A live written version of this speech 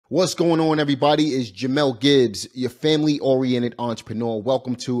What's going on, everybody? It's Jamel Gibbs, your family-oriented entrepreneur.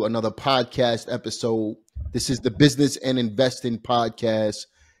 Welcome to another podcast episode. This is the Business and Investing Podcast,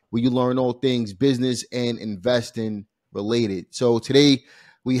 where you learn all things business and investing related. So today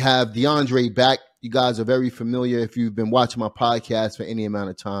we have DeAndre back. You guys are very familiar if you've been watching my podcast for any amount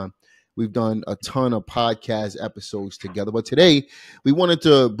of time. We've done a ton of podcast episodes together. But today we wanted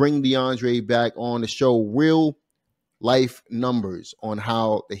to bring DeAndre back on the show, real life numbers on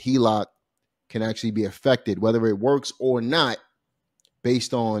how the HELOC can actually be affected, whether it works or not,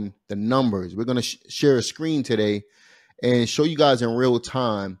 based on the numbers. We're going to share a screen today and show you guys in real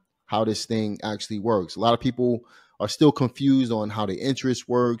time how this thing actually works. A lot of people are still confused on how the interest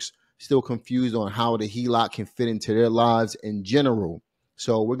works, still confused on how the HELOC can fit into their lives in general.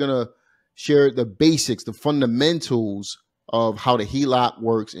 So we're going to share the basics, the fundamentals of how the HELOC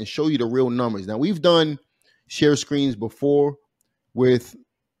works and show you the real numbers. Now, we've done share screens before with,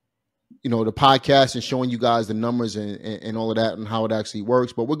 the podcast and showing you guys the numbers and all of that and how it actually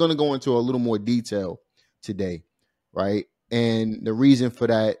works. But we're going to go into a little more detail today, right? And the reason for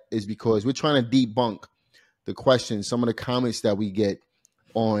that is because we're trying to debunk the questions, some of the comments that we get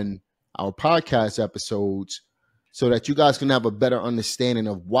on our podcast episodes so that you guys can have a better understanding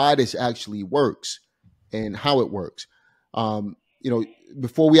of why this actually works and how it works.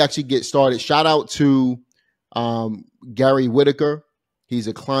 Before we actually get started, shout out to Gary Whitaker. He's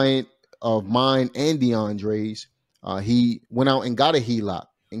a client of mine and DeAndre's. He went out and got a HELOC,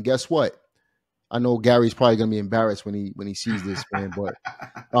 and guess what? I know Gary's probably gonna be embarrassed when he sees this, man. But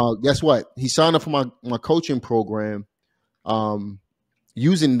guess what? He signed up for my coaching program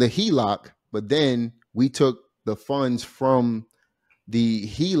using the HELOC, but then we took the funds from the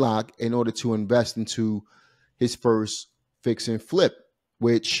HELOC in order to invest into his first fix and flip,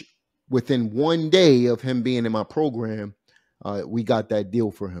 which within 1 day of him being in my program, we got that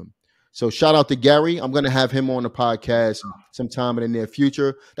deal for him. So shout out to Gary. I'm going to have him on the podcast sometime in the near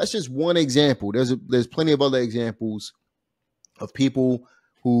future. That's just one example. There's plenty of other examples of people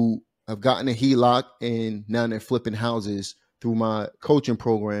who have gotten a HELOC and now they're flipping houses through my coaching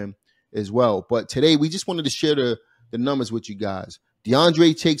program as well. But today we just wanted to share the numbers with you guys.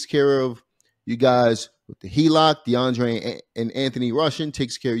 DeAndre takes care of you guys with the HELOC. DeAndre and Anthony Russian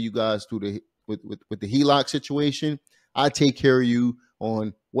takes care of you guys through with the HELOC situation. I take care of you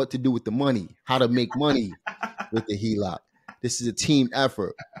on what to do with the money, how to make money with the HELOC. This is a team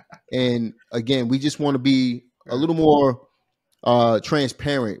effort. And again, we just want to be a little more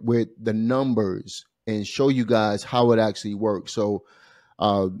transparent with the numbers and show you guys how it actually works. So,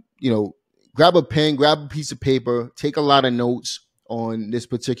 grab a pen, grab a piece of paper, take a lot of notes on this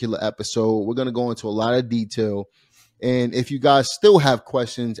particular episode. We're going to go into a lot of detail. And if you guys still have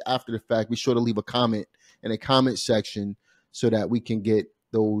questions after the fact, be sure to leave a comment in the comment section so that we can get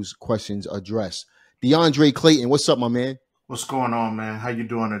those questions addressed. DeAndre Clayton, what's up, my man? What's going on, man? How you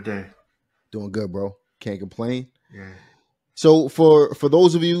doing today? Doing good, bro. Can't complain. Yeah. So for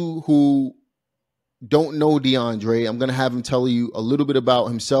those of you who don't know DeAndre, I'm going to have him tell you a little bit about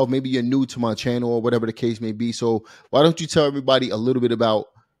himself. Maybe you're new to my channel or whatever the case may be. So why don't you tell everybody a little bit about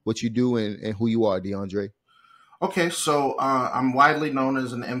what you do and who you are, DeAndre? Okay, so I'm widely known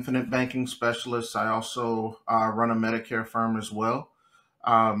as an infinite banking specialist. I also run a Medicare firm as well.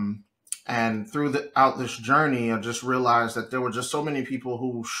 And throughout this journey, I just realized that there were just so many people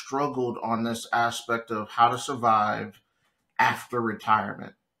who struggled on this aspect of how to survive after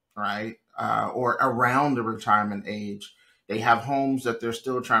retirement, right? Or around the retirement age. They have homes that they're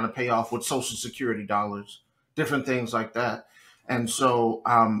still trying to pay off with Social Security dollars, different things like that. And so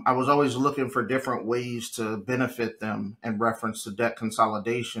I was always looking for different ways to benefit them in reference to debt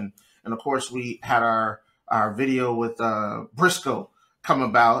consolidation. And of course, we had our video with Briscoe come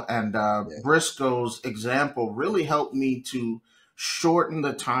about, and Briscoe's example really helped me to shorten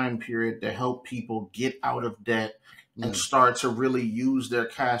the time period to help people get out of debt and start to really use their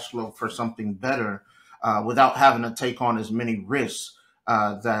cash flow for something better without having to take on as many risks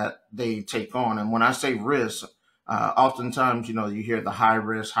that they take on. And when I say risks, oftentimes, you hear the high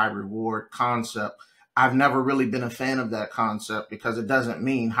risk, high reward concept. I've never really been a fan of that concept because it doesn't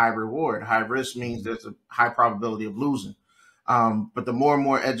mean high reward. High risk means there's a high probability of losing. But the more and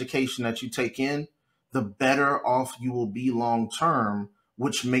more education that you take in, the better off you will be long term,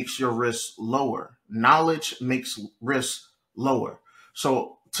 which makes your risk lower. Knowledge makes risk lower.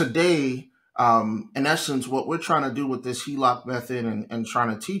 So today, in essence, what we're trying to do with this HELOC method and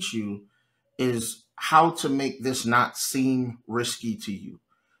trying to teach you is how to make this not seem risky to you.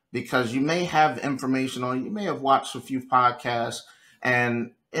 Because you may have information on, you may have watched a few podcasts,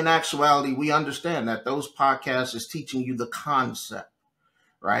 and in actuality, we understand that those podcasts is teaching you the concept,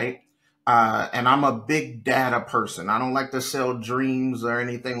 right? And I'm a big data person. I don't like to sell dreams or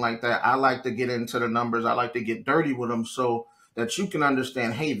anything like that. I like to get into the numbers. I like to get dirty with them so that you can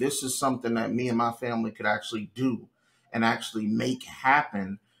understand, hey, this is something that me and my family could actually do and actually make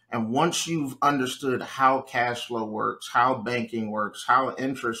happen. And once you've understood how cash flow works, how banking works, how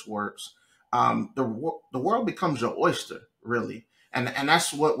interest works, the world becomes your oyster, really. And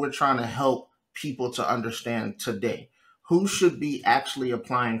that's what we're trying to help people to understand today. Who should be actually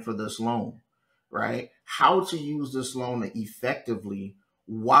applying for this loan, right? How to use this loan effectively,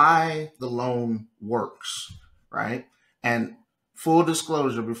 why the loan works, right? And full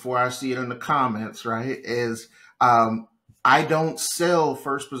disclosure, before I see it in the comments, right, is I don't sell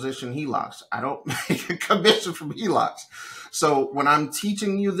first position HELOCs. I don't make a commission from HELOCs. So when I'm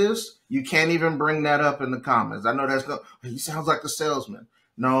teaching you this, you can't even bring that up in the comments. I know he sounds like a salesman.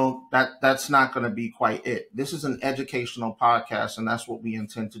 No, that's not going to be quite it. This is an educational podcast, and that's what we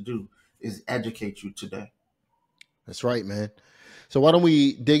intend to do, is educate you today. That's right, man. So why don't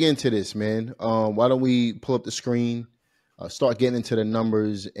we dig into this, man? Why don't we pull up the screen, start getting into the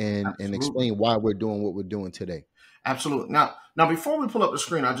numbers, and explain why we're doing what we're doing today. Absolutely. Now, before we pull up the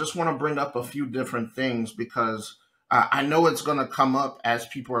screen, I just want to bring up a few different things because I know it's going to come up as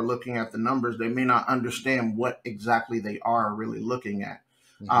people are looking at the numbers. They may not understand what exactly they are really looking at.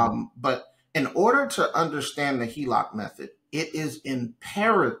 Mm-hmm. But in order to understand the HELOC method, it is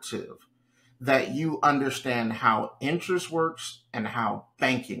imperative that you understand how interest works and how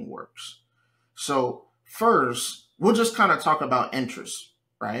banking works. So first, we'll just kind of talk about interest,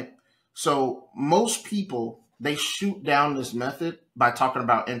 right? So most people, they shoot down this method by talking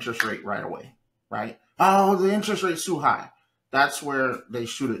about interest rate right away, right? Oh, the interest rate's too high. That's where they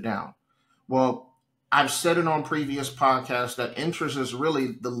shoot it down. Well, I've said it on previous podcasts that interest is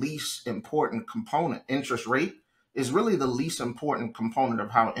really the least important component. Interest rate is really the least important component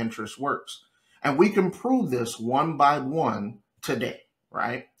of how interest works. And we can prove this one by one today,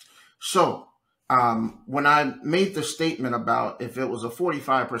 right? So when I made the statement about if it was a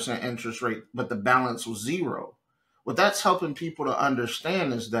 45% interest rate, but the balance was zero, what that's helping people to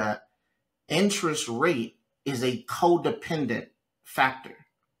understand is that interest rate is a codependent factor.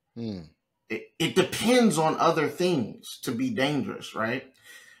 It depends on other things to be dangerous, right?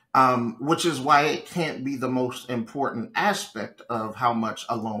 Which is why it can't be the most important aspect of how much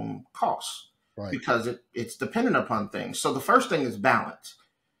a loan costs, right? Because it's dependent upon things. So the first thing is balance.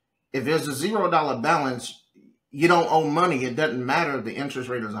 If there's a $0 balance, you don't owe money. It doesn't matter if the interest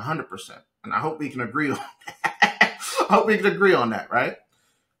rate is 100%. And I hope we can agree on that. I hope we can agree on that, right?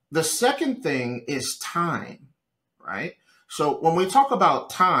 The second thing is time, right? So when we talk about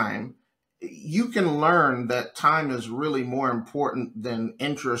time, you can learn that time is really more important than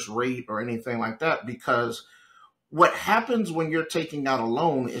interest rate or anything like that, because what happens when you're taking out a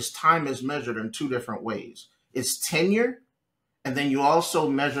loan is time is measured in two different ways. It's tenure, and then you also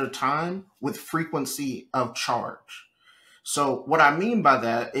measure time with frequency of charge. So what I mean by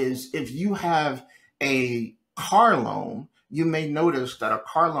that is if you have a car loan, you may notice that a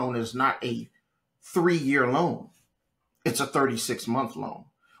car loan is not a 3-year loan. It's a 36-month loan,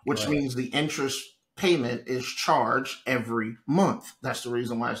 which means the interest payment is charged every month. That's the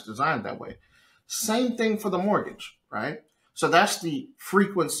reason why it's designed that way. Same thing for the mortgage, right? So that's the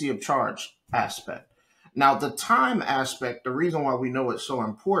frequency of charge aspect. Now, the time aspect, the reason why we know it's so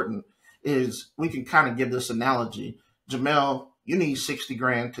important is we can kind of give this analogy. Jamel, you need 60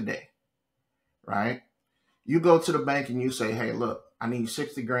 grand today, right? You go to the bank and you say, hey, look, I need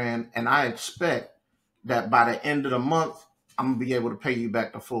 60 grand. And I expect that by the end of the month, I'm going to be able to pay you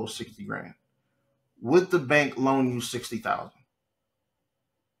back the full 60 grand. Would the bank loan you 60,000?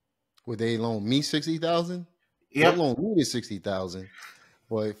 Would they loan me 60,000? Yep. They loan me the 60,000.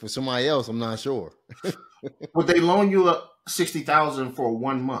 But for somebody else, I'm not sure. Would they loan you 60,000 for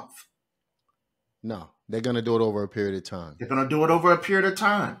 1 month? No, they're going to do it over a period of time. They're going to do it over a period of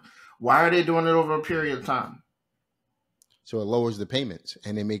time. Why are they doing it over a period of time? So it lowers the payments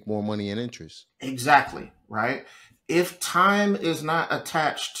and they make more money in interest. Exactly, right? If time is not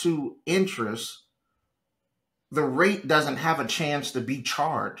attached to interest, the rate doesn't have a chance to be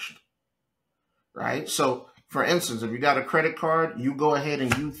charged, right? So, for instance, if you got a credit card, you go ahead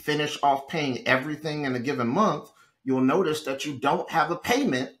and you finish off paying everything in a given month, you'll notice that you don't have a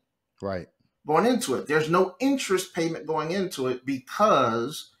payment going into it. There's no interest payment going into it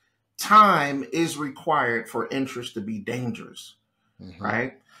because time is required for interest to be dangerous,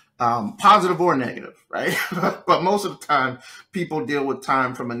 right? Positive or negative, right? But most of the time, people deal with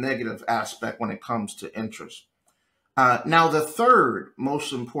time from a negative aspect when it comes to interest. Now, the third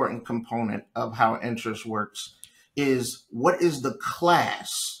most important component of how interest works is what is the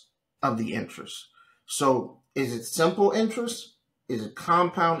class of the interest? So is it simple interest? Is it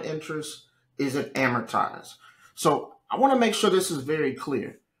compound interest? Is it amortized? So I want to make sure this is very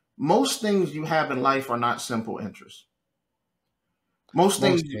clear. Most things you have in life are not simple interest. Most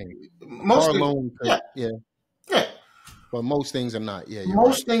things, car loan, yeah, yeah. But most things are not. Yeah, you're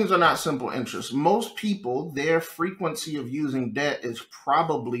Most right. things are not simple interest. Most people, their frequency of using debt is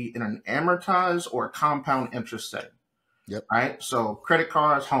probably in an amortized or compound interest setting. Yep. Right? So credit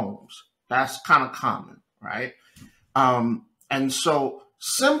cards, homes, that's kind of common, right? And so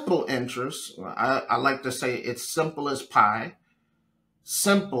simple interest, I like to say it's simple as pie.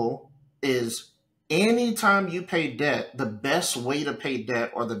 Simple is anytime you pay debt, the best way to pay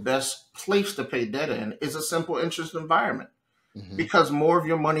debt or the best place to pay debt in is a simple interest environment because more of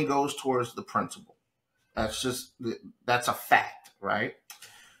your money goes towards the principal. That's a fact, right?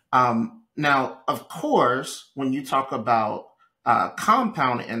 Now, of course, when you talk about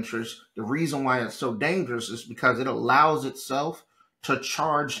compound interest, the reason why it's so dangerous is because it allows itself to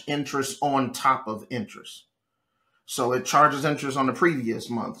charge interest on top of interest. So it charges interest on the previous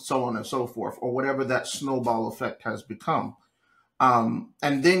month, so on and so forth, or whatever that snowball effect has become. And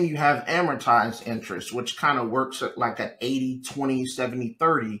then you have amortized interest, which kind of works at like an 80, 20, 70,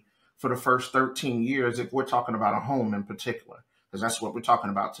 30 for the first 13 years, if we're talking about a home in particular, because that's what we're talking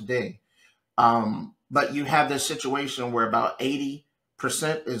about today. But you have this situation where about 80%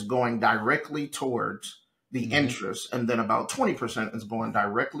 is going directly towards the interest, and then about 20% is going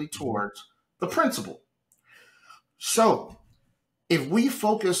directly towards the principal. So if we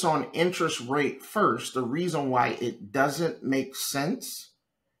focus on interest rate first, the reason why it doesn't make sense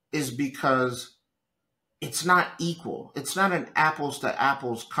is because it's not equal. It's not an apples to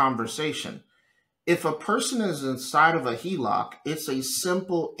apples conversation. If a person is inside of a HELOC, it's a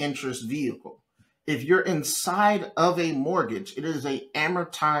simple interest vehicle. If you're inside of a mortgage, it is an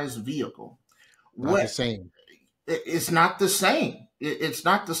amortized vehicle. Not the same. It's not the same. It's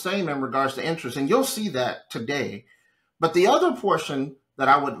not the same in regards to interest. And you'll see that today. But the other portion that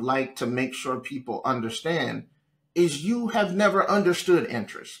I would like to make sure people understand is you have never understood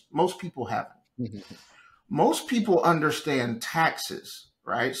interest. Most people haven't. Most people understand taxes,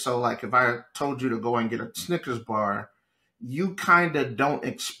 right? So like if I told you to go and get a Snickers bar, you kind of don't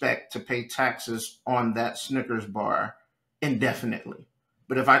expect to pay taxes on that Snickers bar indefinitely.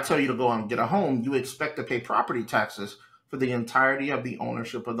 But if I tell you to go and get a home, you expect to pay property taxes for the entirety of the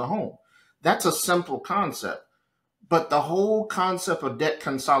ownership of the home. That's a simple concept. But the whole concept of debt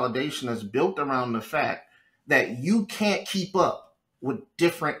consolidation is built around the fact that you can't keep up with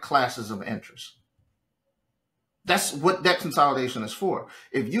different classes of interest. That's what debt consolidation is for.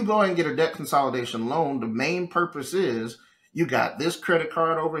 If you go and get a debt consolidation loan, the main purpose is you got this credit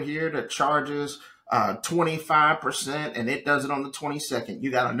card over here that charges 25% and it does it on the 22nd. You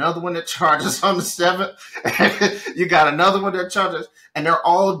got another one that charges on the 7th. You got another one that charges, and they're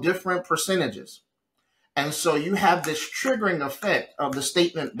all different percentages. And so you have this triggering effect of the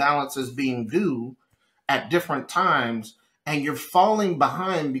statement balances being due at different times, and you're falling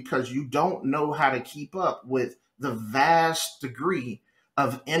behind because you don't know how to keep up with the vast degree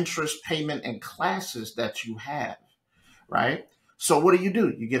of interest payment and classes that you have, right? So what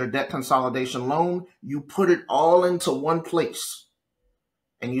do? You get a debt consolidation loan, you put it all into one place,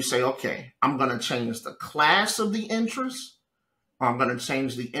 and you say, okay, I'm going to change the class of the interest, I'm going to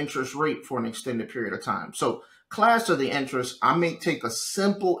change the interest rate for an extended period of time. So class of the interest, I may take a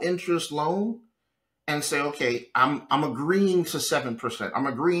simple interest loan and say, okay, I'm agreeing to 7%. I'm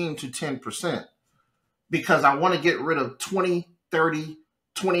agreeing to 10% because I want to get rid of 20, 30,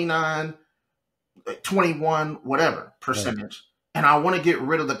 29, 21, whatever percentage. Right. And I want to get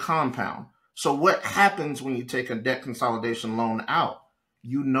rid of the compound. So what happens when you take a debt consolidation loan out?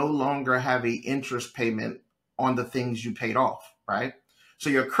 You no longer have an interest payment on the things you paid off. Right? So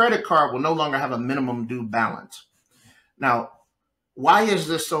your credit card will no longer have a minimum due balance. Now, why is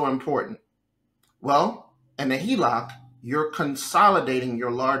this so important? Well, in the HELOC, you're consolidating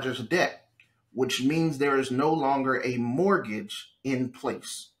your largest debt, which means there is no longer a mortgage in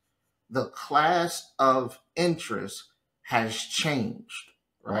place. The class of interest has changed,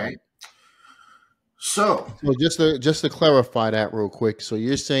 right? So just to clarify that real quick. So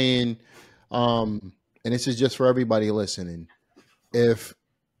you're saying, and this is just for everybody listening, if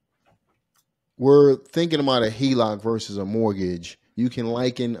we're thinking about a HELOC versus a mortgage, you can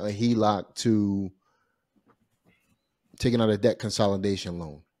liken a HELOC to taking out a debt consolidation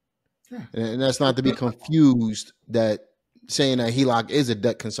loan. Yeah. And that's not to be confused that saying that HELOC is a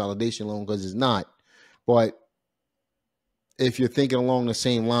debt consolidation loan, because it's not. But if you're thinking along the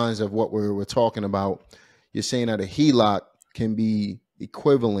same lines of what we're talking about, you're saying that a HELOC can be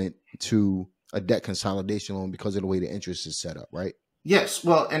equivalent to a debt consolidation loan because of the way the interest is set up, right? Yes.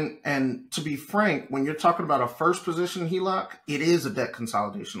 Well, and to be frank, when you're talking about a first position HELOC, it is a debt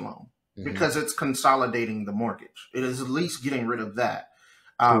consolidation loan because it's consolidating the mortgage. It is at least getting rid of that.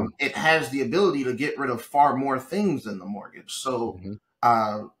 It has the ability to get rid of far more things than the mortgage. So,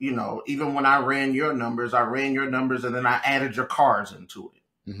 even when I ran your numbers and then I added your cars into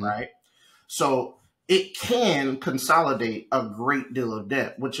it, right? So it can consolidate a great deal of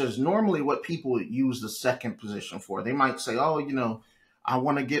debt, which is normally what people would use the second position for. They might say, oh, I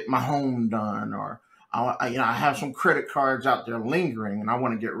want to get my home done, or I have some credit cards out there lingering and I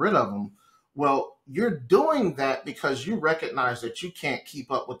want to get rid of them. Well, you're doing that because you recognize that you can't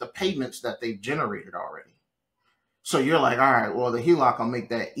keep up with the payments that they've generated already. So you're like, all right, well, the HELOC will make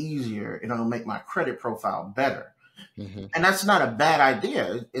that easier and it'll make my credit profile better. And that's not a bad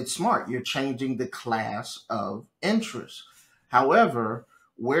idea. It's smart. You're changing the class of interest. However,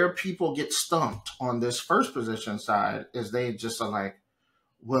 where people get stumped on this first position side is they just are like,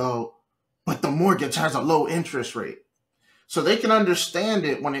 well, but the mortgage has a low interest rate. So they can understand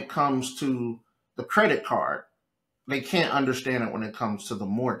it when it comes to the credit card. They can't understand it when it comes to the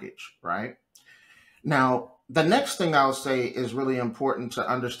mortgage, right? Now, the next thing I'll say is really important to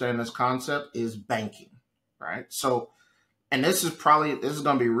understand this concept is banking, right? So, and this is going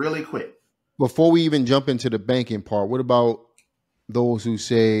to be really quick. Before we even jump into the banking part, what about those who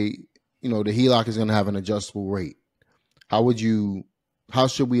say, the HELOC is going to have an adjustable rate? How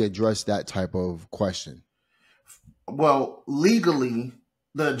should we address that type of question? Well, legally,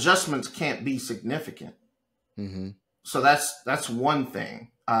 the adjustments can't be significant. So that's one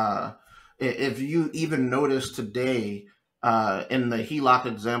thing. If you even notice today, in the HELOC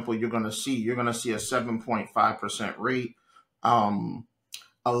example, you're going to see a 7.5% rate.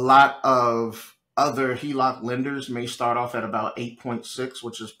 A lot of other HELOC lenders may start off at about 8.6,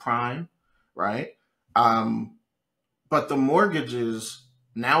 which is prime, right? But the mortgages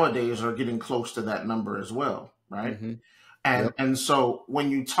nowadays are getting close to that number as well, right? And so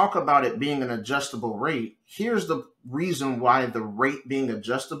when you talk about it being an adjustable rate, here's the reason why the rate being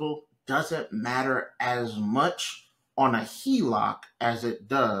adjustable doesn't matter as much on a HELOC as it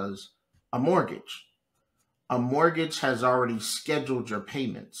does a mortgage. A mortgage has already scheduled your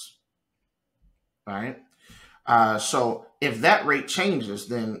payments, right? So if that rate changes,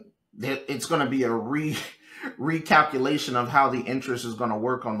 then it's going to be a recalculation of how the interest is going to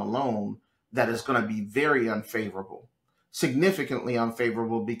work on the loan that is going to be very unfavorable, significantly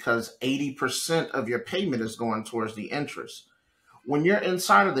unfavorable, because 80% of your payment is going towards the interest. When you're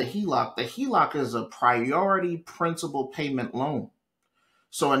inside of the HELOC is a priority principal payment loan.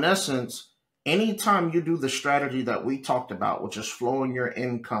 So in essence, anytime you do the strategy that we talked about, which is flowing your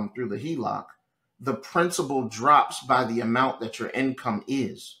income through the HELOC, the principal drops by the amount that your income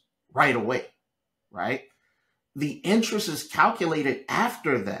is right away, right? The interest is calculated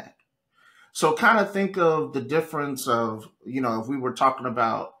after that. So kind of think of the difference of, if we were talking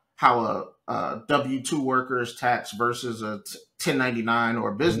about how a W-2 worker is taxed versus a 1099 or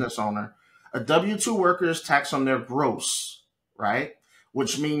a business owner. A W-2 worker is taxed on their gross, right?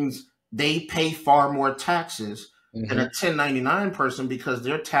 Which means they pay far more taxes than a 1099 person because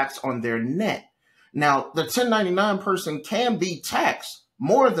they're taxed on their net. Now, the 1099 person can be taxed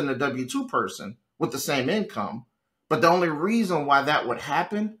more than a W-2 person with the same income, but the only reason why that would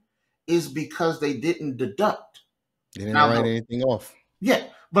happen is because they didn't deduct. They didn't write anything off. Yeah,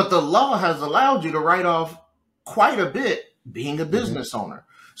 but the law has allowed you to write off quite a bit being a business owner.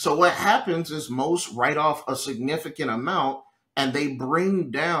 So what happens is most write off a significant amount and they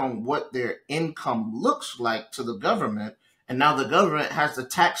bring down what their income looks like to the government. And now the government has to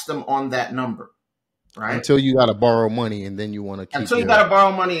tax them on that number, right? Until you got to borrow money and then you want to keep you got to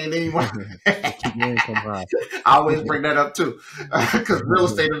borrow money and then you want to keep your income high. I always bring that up too, because real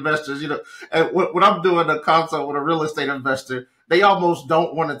estate investors, and when I'm doing a consult with a real estate investor, they almost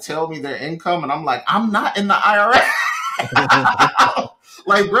don't want to tell me their income. And I'm like, I'm not in the IRS.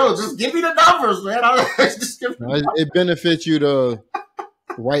 Like, bro, just give me the numbers, man. It benefits you to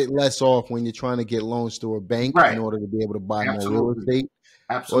write less off when you're trying to get loans to a bank in order to be able to buy more real estate.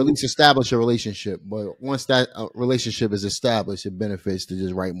 Or at least establish a relationship. But once that relationship is established, it benefits to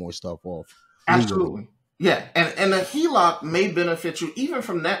just write more stuff off. Absolutely. Yeah. And a HELOC may benefit you even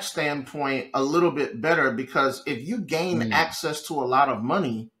from that standpoint a little bit better, because if you gain access to a lot of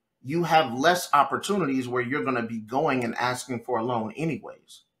money, you have less opportunities where you're going to be going and asking for a loan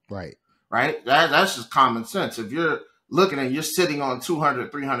anyways. Right. Right. That's just common sense. If you're looking and you're sitting on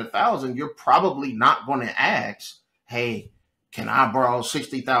 200, 300,000, you're probably not going to ask, hey, can I borrow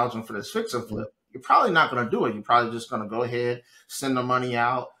 60,000 for this fix and flip? you're probably not going to do it. You're probably just going to go ahead, send the money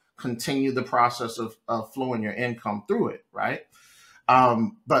out, continue the process of flowing your income through it, right?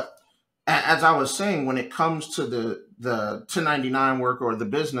 But as I was saying, when it comes to the 1099 worker or the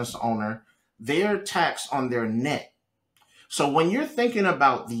business owner, they're taxed on their net. So when you're thinking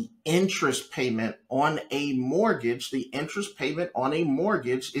about the interest payment on a mortgage, the interest payment on a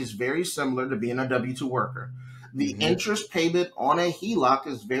mortgage is very similar to being a W-2 worker. The interest payment on a HELOC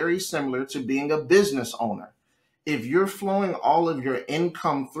is very similar to being a business owner. If you're flowing all of your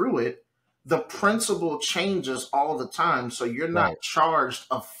income through it, the principal changes all the time. So you're not charged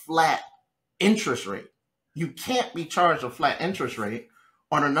a flat interest rate. You can't be charged a flat interest rate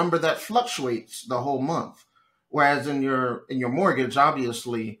on a number that fluctuates the whole month. Whereas in your mortgage,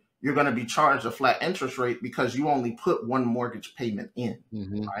 obviously, you're going to be charged a flat interest rate because you only put one mortgage payment in,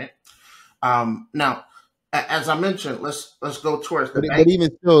 right? Now, as I mentioned, let's go towards the bank. But even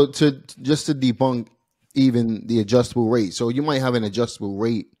still, to debunk even the adjustable rate. So you might have an adjustable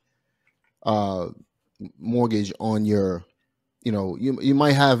rate mortgage on your, you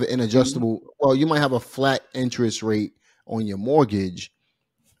might have an adjustable, well, you might have a flat interest rate on your mortgage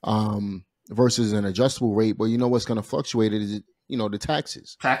versus an adjustable rate, but you know what's going to fluctuate it is, the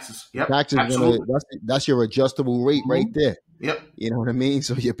taxes. Yep. Taxes, that's your adjustable rate right there. Yep. You know what I mean?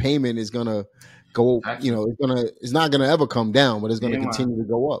 So your payment is going to go, it's not going to ever come down, but it's going to continue to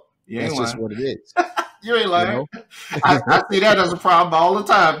go up. That's just what it is. You ain't lying. I see that as a problem all the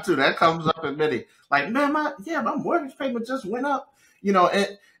time too. That comes up in many. Like, man, my mortgage payment just went up.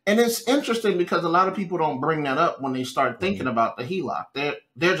 And it's interesting because a lot of people don't bring that up when they start thinking about the HELOC.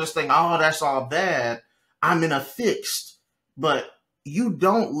 They're just thinking, oh, that's all bad. I'm in a fixed, but you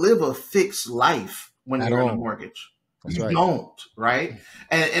don't live a fixed life when you're in a mortgage. You don't, right?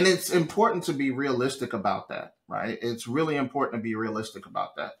 And it's important to be realistic about that, right? It's really important to be realistic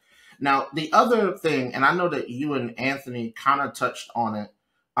about that. Now, the other thing, and I know that you and Anthony kind of touched on it,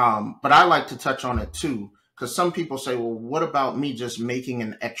 but I like to touch on it too, because some people say, well, what about me just making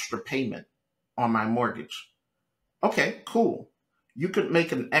an extra payment on my mortgage? Okay, cool. You could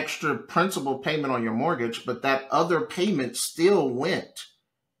make an extra principal payment on your mortgage, but that other payment still went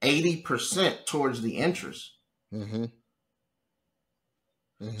 80% towards the interest.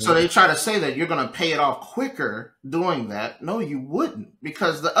 So they try to say that you're going to pay it off quicker doing that. No, you wouldn't,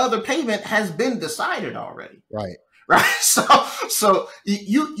 because the other payment has been decided already. Right. So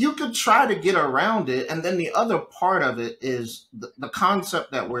you could try to get around it. And then the other part of it is the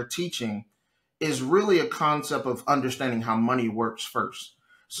concept that we're teaching is really a concept of understanding how money works first.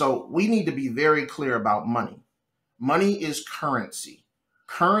 So we need to be very clear about money. Money is currency.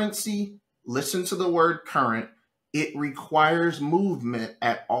 Currency, listen to the word current. It requires movement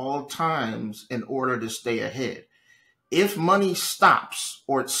at all times in order to stay ahead. If money stops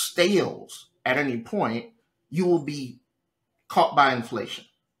or it stales at any point, you will be caught by inflation,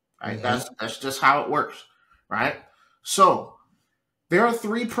 right? That's just how it works, right? So there are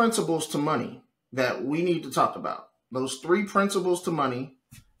 3 principles to money that we need to talk about. Those 3 principles to money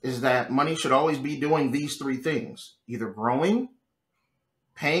is that money should always be doing these 3 things: either growing,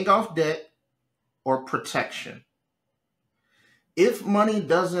 paying off debt, or protection. If money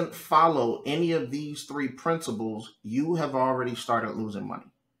doesn't follow any of these 3 principles, you have already started losing money.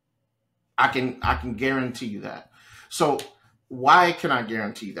 I can guarantee you that. So why can I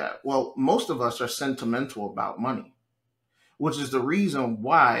guarantee that? Well, most of us are sentimental about money, which is the reason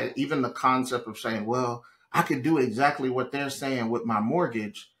why even the concept of saying, well, I could do exactly what they're saying with my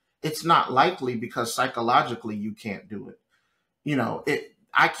mortgage, it's not likely, because psychologically you can't do it.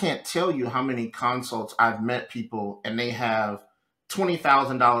 I can't tell you how many consults I've met people and they have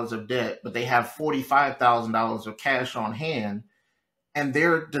 $20,000 of debt, but they have $45,000 of cash on hand, and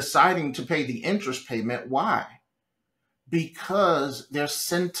they're deciding to pay the interest payment. Why? Because they're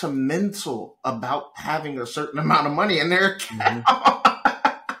sentimental about having a certain amount of money in their account.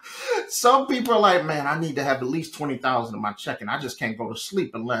 Some people are like, man, I need to have at least 20,000 in my checking. I just can't go to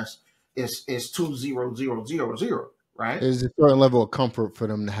sleep unless it's 20000, right? There's a certain level of comfort for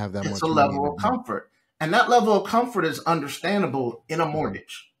them to have that much. It's a level of comfort. And that level of comfort is understandable in a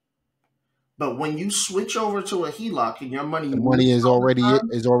mortgage. But when you switch over to a HELOC and your money, the money is already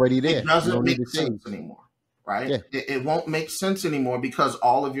there. It doesn't make sense anymore, right? Yeah. It won't make sense anymore because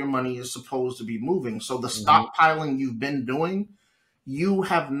all of your money is supposed to be moving. So the stockpiling you've been doing, you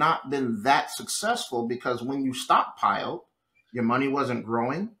have not been that successful, because when you stockpiled, your money wasn't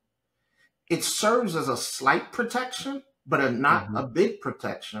growing. It serves as a slight protection, but not a big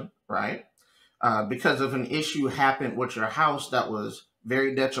protection, right? Because if an issue happened with your house that was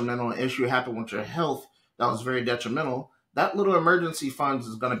very detrimental, an issue happened with your health that was very detrimental, that little emergency funds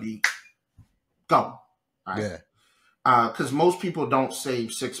is going to be go. All right. Yeah. Because most people don't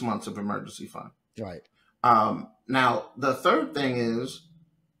save 6 months of emergency fund. Right. Now, the third thing is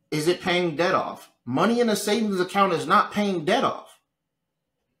it paying debt off? Money in a savings account is not paying debt off.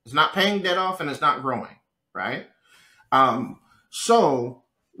 It's not paying debt off, and it's not growing, right? So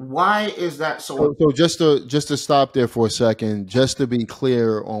why is that so? So just to stop there for a second, just to be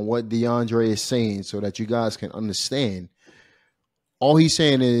clear on what DeAndre is saying, so that you guys can understand. All he's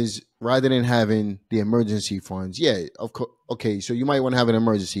saying is, rather than having the emergency funds, yeah, of course, okay, so you might want to have an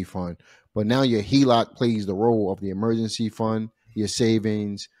emergency fund, but now your HELOC plays the role of the emergency fund, your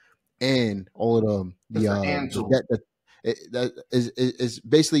savings, and all of the debt that is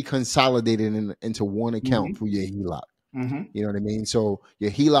basically consolidated into one account through your HELOC. You know what I mean? So your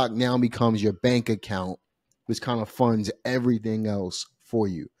HELOC now becomes your bank account, which kind of funds everything else for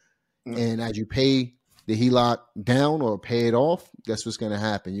you. And as you pay the HELOC down or pay it off, guess what's going to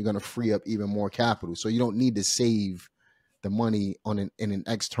happen? You're going to free up even more capital. So you don't need to save the money in an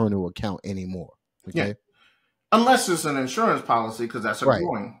external account anymore. Okay. Yeah. Unless it's an insurance policy, because that's a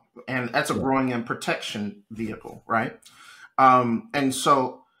growing and protection vehicle, right? And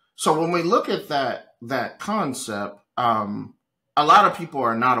so when we look at that concept, a lot of people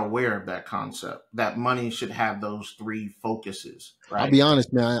are not aware of that concept, that money should have those three focuses, right? I'll be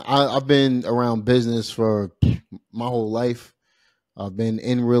honest, man. I've been around business for my whole life. I've been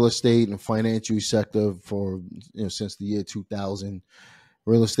in real estate and financial sector for, since the year 2000,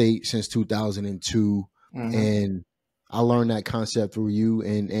 real estate since 2002. And I learned that concept through you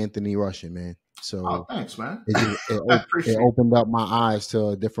and Anthony Russian, man. So thanks, man. It opened up my eyes to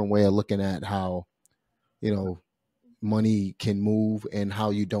a different way of looking at how, money can move and how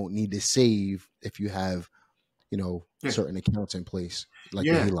you don't need to save if you have, certain accounts in place like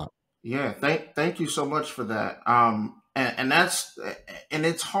the HELOC. Yeah. Thank you so much for that. And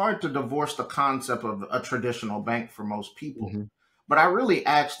it's hard to divorce the concept of a traditional bank for most people. But I really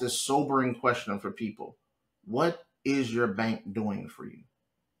ask this sobering question for people. What is your bank doing for you?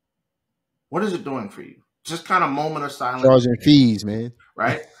 What is it doing for you? Just kind of moment of silence. Charging fees, man.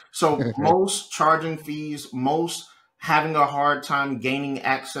 Right? So most charging fees, most having a hard time gaining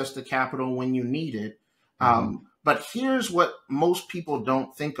access to capital when you need it. But here's what most people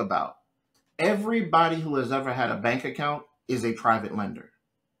don't think about. Everybody who has ever had a bank account is a private lender.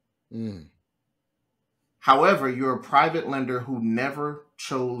 However, you're a private lender who never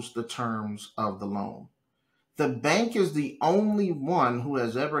chose the terms of the loan. The bank is the only one who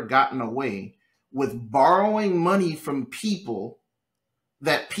has ever gotten away with borrowing money from people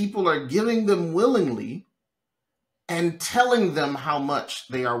that people are giving them willingly and telling them how much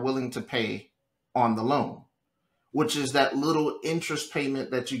they are willing to pay on the loan, which is that little interest payment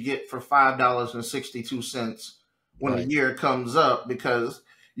that you get for $5.62 when the year comes up, because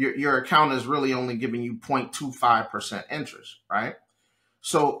your account is really only giving you 0.25% interest, right?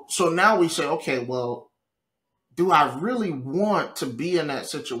 So now we say, okay, well, do I really want to be in that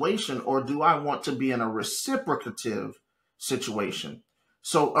situation, or do I want to be in a reciprocative situation?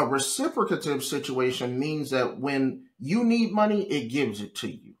 So a reciprocative situation means that when you need money, it gives it to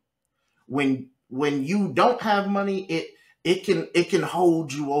you. When you don't have money, it can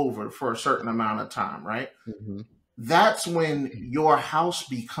hold you over for a certain amount of time, right? That's when your house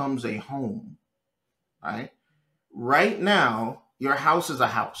becomes a home, right? Right now, your house is a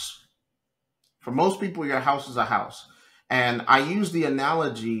house. For most people, your house is a house. And I use the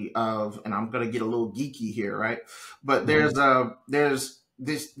analogy of, and I'm going to get a little geeky here, right? But there's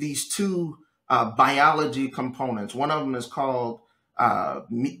these two biology components. One of them is called,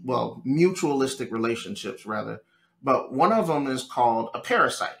 mutualistic relationships, rather. But one of them is called a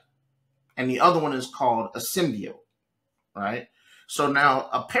parasite. And the other one is called a symbiote, right? So now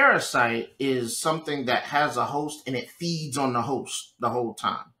a parasite is something that has a host and it feeds on the host the whole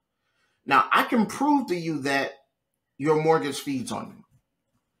time. Now, I can prove to you that your mortgage feeds on you.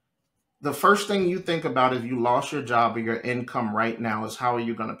 The first thing you think about if you lost your job or your income right now is, how are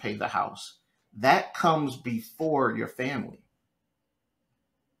you going to pay the house? That comes before your family.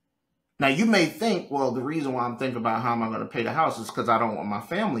 Now, you may think, well, the reason why I'm thinking about how am I going to pay the house is because I don't want my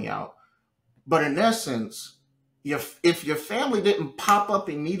family out. But in essence, if your family didn't pop up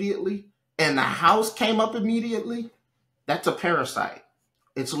immediately and the house came up immediately, that's a parasite.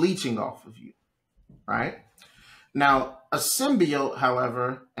 It's leeching off of you, right? Now, a symbiote,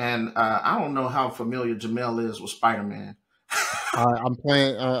 however, and I don't know how familiar Jamel is with Spider-Man. I'm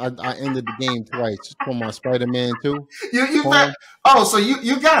playing. I ended the game twice for my Spider-Man 2. So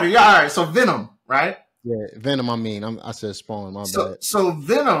you got it. Yeah, all right. So Venom, right? Yeah, Venom. I said Spawn. My bad. So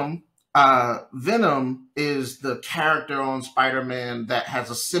Venom is the character on Spider-Man that has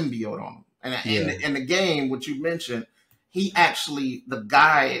a symbiote on him. And Yeah. in the game, what you mentioned, the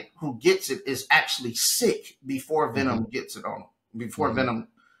guy who gets it is actually sick before Venom gets it on him, before Venom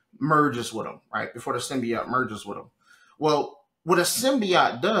merges with him, right? Before the symbiote merges with him. Well, what a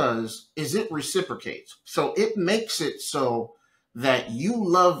symbiote does is it reciprocates. So it makes it so that you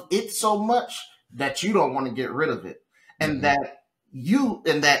love it so much that you don't want to get rid of it. And that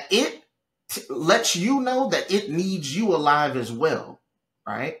it lets you know that it needs you alive as well,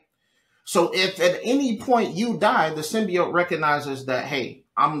 right? So if at any point you die, the symbiote recognizes that, hey,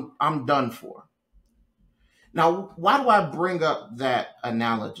 I'm done for. Now, why do I bring up that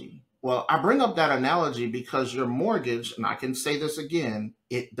analogy? Well, I bring up that analogy because your mortgage, and I can say this again,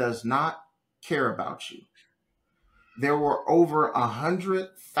 it does not care about you. There were over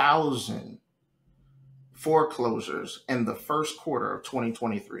 100,000 foreclosures in the first quarter of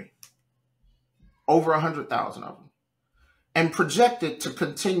 2023. Over 100,000 of them. And projected to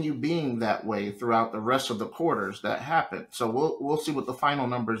continue being that way throughout the rest of the quarters that happened. So we'll see what the final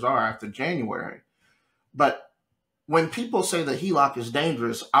numbers are after January. But when people say the HELOC is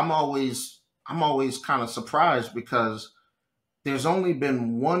dangerous, I'm always kind of surprised because there's only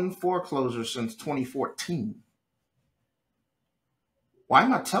been one foreclosure since 2014. Why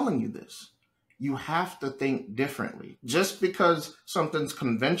am I telling you this? You have to think differently. Just because something's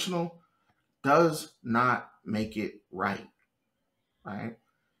conventional does not make it right. Right?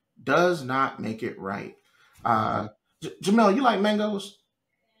 Does not make it right. Jamel, you like mangoes?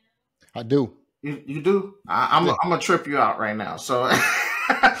 I do. You do? I'm gonna trip you out right now. So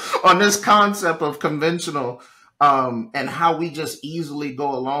on this concept of conventional and how we just easily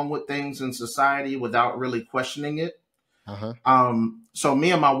go along with things in society without really questioning it. So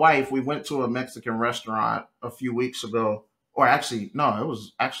me and my wife, we went to a Mexican restaurant a few weeks ago, or actually, no, it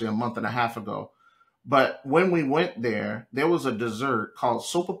was actually a month and a half ago. But when we went there, there was a dessert called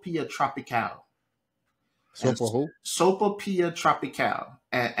Sopapilla Tropical. Sopapilla Tropical.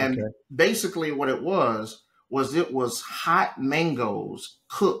 And basically what it was hot mangoes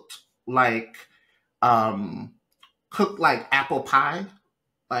cooked like apple pie.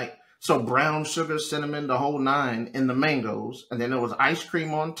 So brown sugar, cinnamon, the whole nine in the mangoes. And then there was ice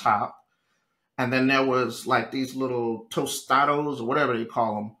cream on top. And then there was like these little tostados or whatever you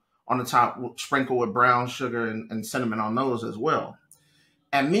call them on the top, sprinkled with brown sugar and cinnamon on those as well.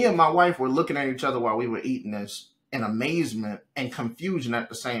 And me and my wife were looking at each other while we were eating this in amazement and confusion at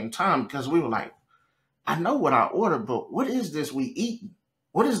the same time, because we were like, I know what I ordered, but what is this we eating?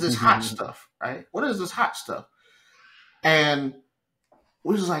 What is this hot stuff, right? What is this hot stuff? And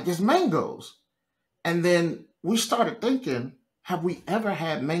we was like, it's mangoes. And then we started thinking, have we ever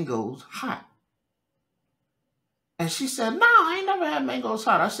had mangoes hot? And she said, no, I ain't never had mangoes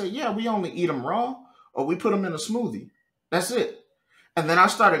hot. I said, yeah, we only eat them raw or we put them in a smoothie. That's it. And then I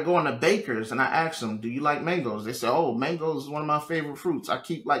started going to bakers and I asked them, do you like mangoes? They said, oh, mangoes is one of my favorite fruits. I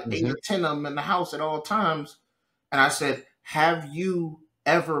keep like 8 or 10 of them in the house at all times. And I said, have you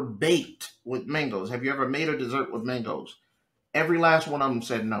ever baked with mangoes? Have you ever made a dessert with mangoes? Every last one of them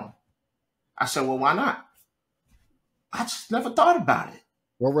said no. I said, well, why not? I just never thought about it.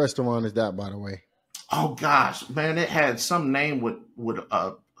 What restaurant is that, by the way? Oh gosh, man, it had some name with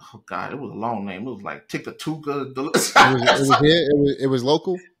oh God, it was a long name. It was like Tikatuka. It was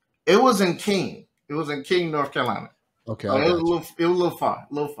local. It was in King. It was in King, North Carolina. Okay, it was a little far,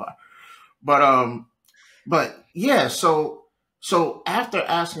 but yeah. So after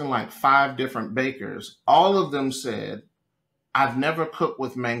asking like 5 different bakers, all of them said, I've never cooked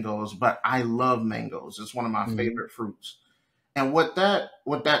with mangoes, but I love mangoes. It's one of my favorite fruits. And what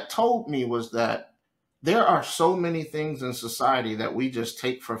that told me was that there are so many things in society that we just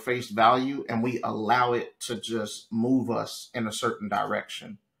take for face value and we allow it to just move us in a certain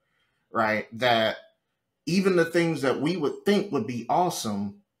direction, right? That even the things that we would think would be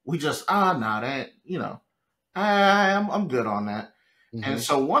awesome, we just, I'm good on that. And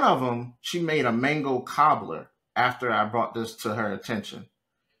so one of them, she made a mango cobbler after I brought this to her attention.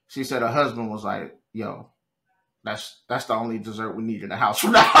 She said her husband was like, yo, that's the only dessert we need in the house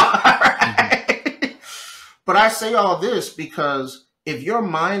from now on, right? But I say all this because if your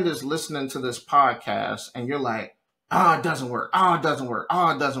mind is listening to this podcast and you're like, it doesn't work, it doesn't work,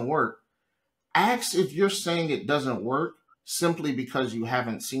 it doesn't work, ask if you're saying it doesn't work simply because you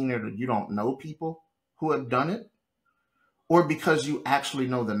haven't seen it or you don't know people who have done it, or because you actually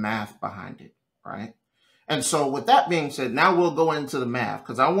know the math behind it, right? And so with that being said, now we'll go into the math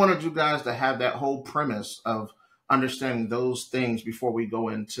because I wanted you guys to have that whole premise of understanding those things before we go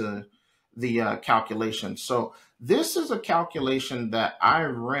into the calculation. So this is a calculation that I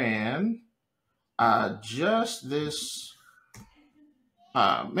ran just this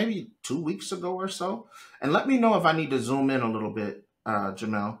maybe 2 weeks ago or so. And let me know if I need to zoom in a little bit,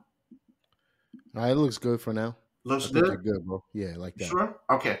 Jamel. All right, it looks good for now. Looks I think you're good? good, bro. Yeah, like that. Sure?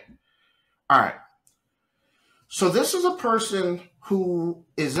 Okay. All right. So this is a person who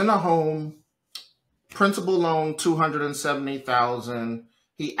is in a home, principal loan 270,000.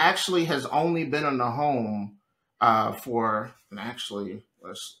 He actually has only been in the home for, and actually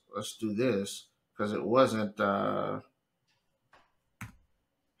let's do this because it wasn't.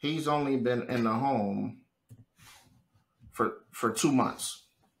 He's only been in the home for 2 months,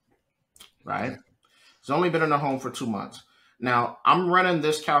 right? Okay. He's only been in the home for 2 months. Now, I'm running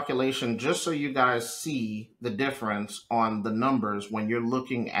this calculation just so you guys see the difference on the numbers when you're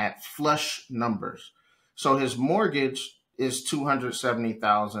looking at flush numbers. So his mortgage is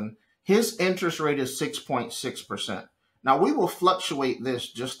 270,000. His interest rate is 6.6%. Now, we will fluctuate this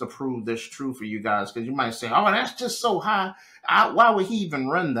just to prove this true for you guys, because you might say, oh, that's just so high. Why would he even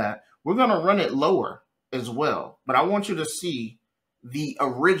run that? We're going to run it lower as well. But I want you to see the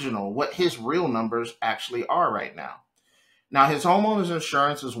original, what his real numbers actually are right now. Now, his homeowner's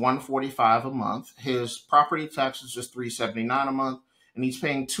insurance is $145 a month. His property taxes is $379 a month, and he's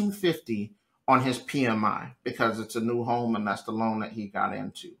paying $250 on his PMI because it's a new home and that's the loan that he got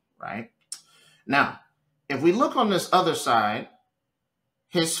into, right? Now, if we look on this other side,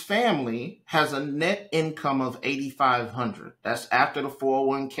 his family has a net income of $8,500. That's after the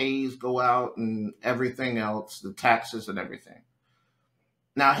 401ks go out and everything else, the taxes and everything.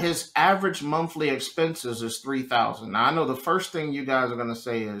 Now, his average monthly expenses is $3,000. Now, I know the first thing you guys are going to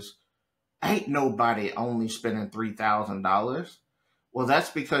say is, ain't nobody only spending $3,000. Well, that's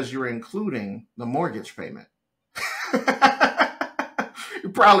because you're including the mortgage payment.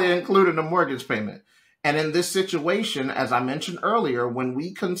 You're probably including the mortgage payment. And in this situation, as I mentioned earlier, when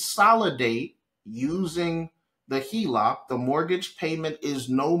we consolidate using the HELOC, the mortgage payment is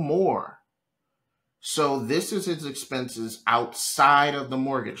no more. So this is his expenses outside of the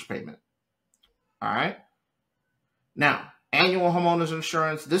mortgage payment. All right. Now, annual homeowners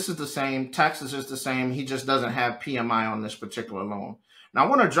insurance, this is the same. Taxes is the same. He just doesn't have PMI on this particular loan. Now, I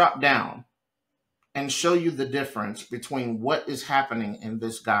want to drop down and show you the difference between what is happening in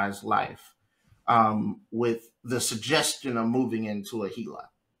this guy's life with the suggestion of moving into a HELOC.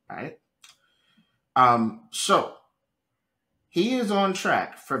 Right. So he is on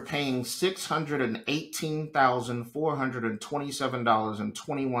track for paying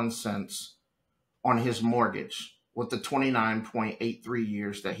 $618,427.21 on his mortgage with the 29.83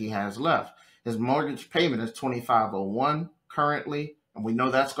 years that he has left. His mortgage payment is $2,501 currently, and we know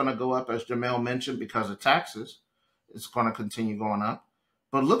that's going to go up, as Jamel mentioned, because of taxes. It's going to continue going up.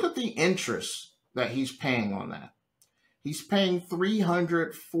 But look at the interest that he's paying on that. He's paying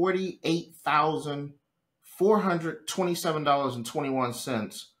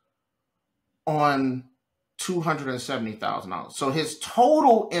 $348,427.21 on $270,000. So his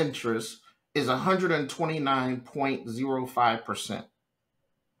total interest is 129.05%.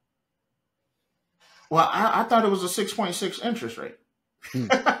 Well, I thought it was a 6.6 interest rate.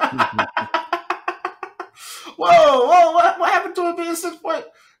 Whoa, what happened to it being 6 point?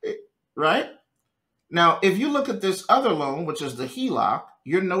 Right? Now, if you look at this other loan, which is the HELOC,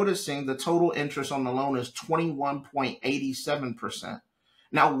 you're noticing the total interest on the loan is 21.87%.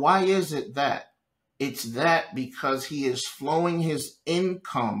 Now, why is it that? It's that because he is flowing his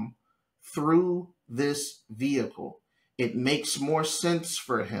income through this vehicle. It makes more sense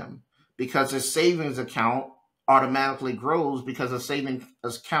for him because his savings account automatically grows because a savings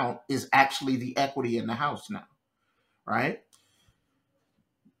account is actually the equity in the house now, right?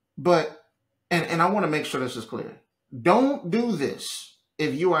 But And I want to make sure this is clear. Don't do this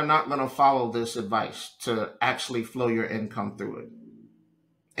if you are not going to follow this advice to actually flow your income through it.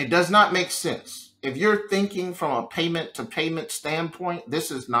 It does not make sense. If you're thinking from a payment to payment standpoint,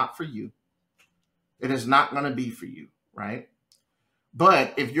 this is not for you. It is not going to be for you, right?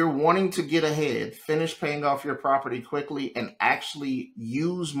 But if you're wanting to get ahead, finish paying off your property quickly, and actually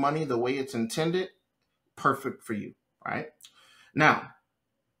use money the way it's intended, perfect for you, right? Now,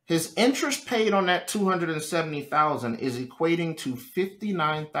 his interest paid on that $270,000 is equating to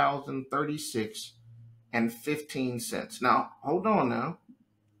 $59,036.15. Now, hold on now.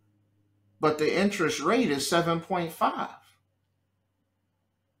 But the interest rate is 7.5.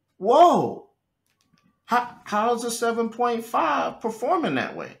 Whoa. How is a 7.5 performing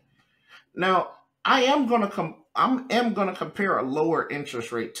that way? Now, I am going to compare a lower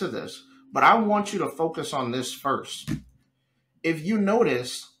interest rate to this, but I want you to focus on this first. If you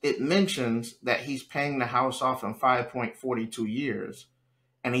notice, it mentions that he's paying the house off in 5.42 years.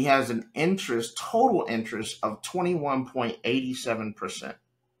 and he has an total interest of 21.87%.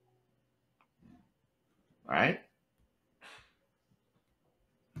 Right?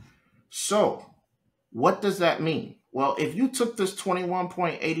 So, what does that mean? Well, if you took this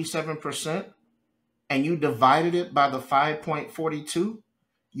 21.87% and you divided it by the 5.42,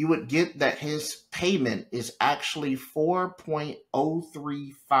 you would get that his payment is actually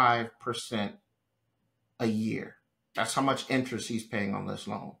 4.035% a year. That's how much interest he's paying on this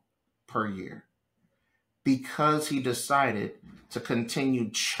loan per year, because he decided to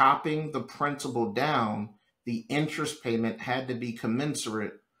continue chopping the principal down. The interest payment had to be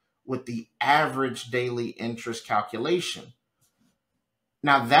commensurate with the average daily interest calculation.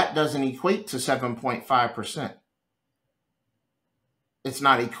 Now, that doesn't equate to 7.5%. It's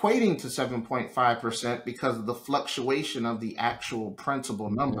not equating to 7.5% because of the fluctuation of the actual principal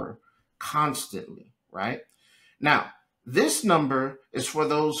number constantly, right? Now, this number is for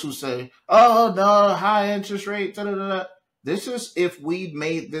those who say, oh, no, high interest rate, da, da, da, da. This is if we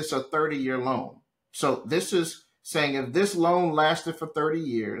made this a 30-year loan. So this is saying if this loan lasted for 30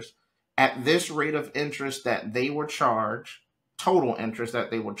 years at this rate of interest that they were charged, total interest that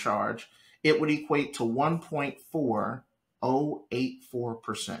they would charge, it would equate to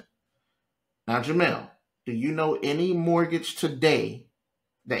 1.4084%. Now, Jamel, do you know any mortgage today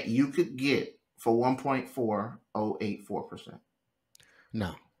that you could get for 1.4084%?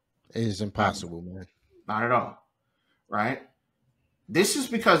 No, it is impossible, man. Not at all, right? This is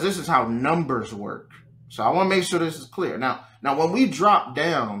because this is how numbers work. So I want to make sure this is clear. Now, when we drop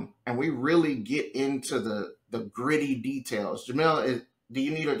down and we really get into the gritty details, Jamel, do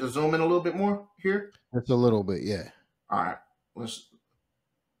you need to zoom in a little bit more here? Just a little bit, yeah. All right.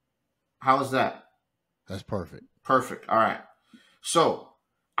 How is that? That's perfect. Perfect. All right. So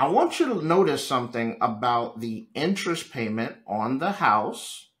I want you to notice something about the interest payment on the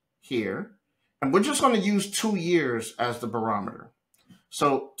house here. And we're just going to use 2 years as the barometer.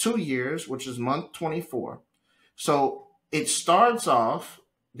 So 2 years, which is month 24. So it starts off,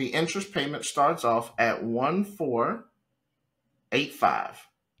 the interest payment starts off at 1.485.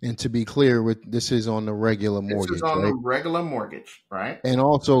 And to be clear, this is on the regular mortgage. This is on the regular mortgage, right? And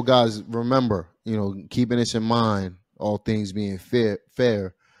also, guys, remember, keeping this in mind, all things being fair,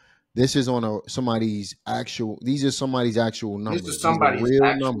 this is on somebody's actual. These are somebody's actual numbers. This is somebody's real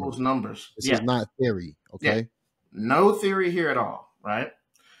actual numbers. This is not theory. Okay. Yeah. No theory here at all. Right?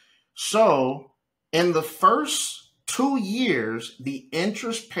 So in the first 2 years, the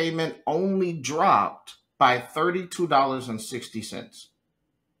interest payment only dropped by $32.60.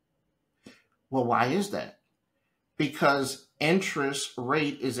 Well, why is that? Because interest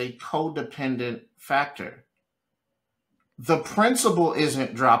rate is a codependent factor. The principal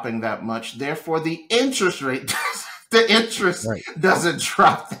isn't dropping that much, therefore the interest rate doesn't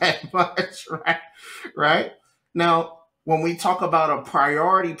drop that much, right? Now, when we talk about a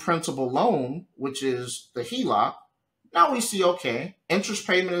priority principal loan, which is the HELOC, now we see, okay, interest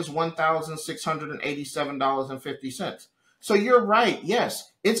payment is $1,687.50. So you're right.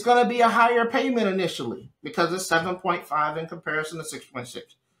 Yes, it's going to be a higher payment initially because it's 7.5 in comparison to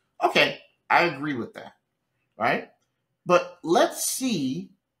 6.6. Okay, I agree with that, right? But let's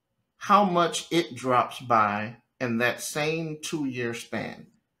see how much it drops by in that same 2-year span.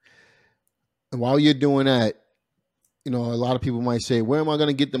 And while you're doing that, a lot of people might say, where am I going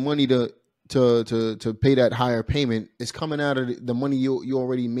to get the money to pay that higher payment? It's coming out of the money you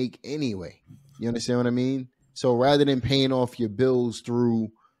already make anyway. You understand what I mean? So rather than paying off your bills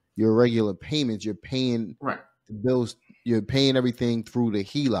through your regular payments, you're paying the bills. You're paying everything through the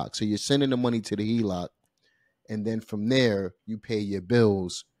HELOC. So you're sending the money to the HELOC, and then from there you pay your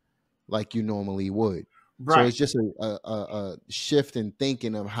bills like you normally would. Right. So it's just a shift in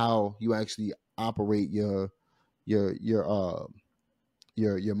thinking of how you actually operate your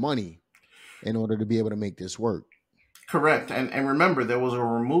money in order to be able to make this work. Correct. And remember, there was a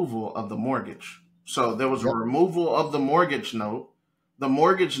removal of the mortgage. So there was a removal of the mortgage note. The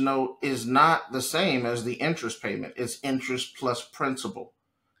mortgage note is not the same as the interest payment. It's interest plus principal.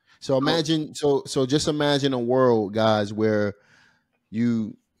 So imagine, so just imagine a world, guys, where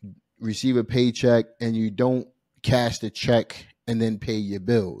you receive a paycheck and you don't cash the check and then pay your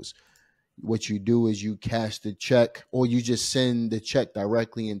bills. What you do is you cash the check, or you just send the check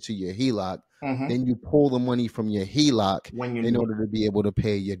directly into your HELOC. Mm-hmm. Then you pull the money from your HELOC in order to be able to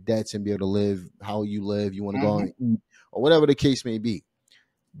pay your debts and be able to live how you live. You want to go and eat, or whatever the case may be.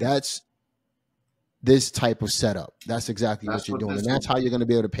 That's this type of setup. That's exactly what you're doing. And that's how you're going to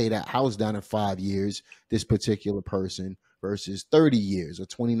be able to pay that house down in 5 years, this particular person, versus 30 years or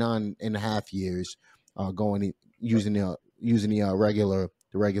 29 and a half years using the regular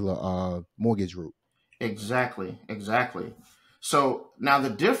the regular mortgage route. Exactly. So now the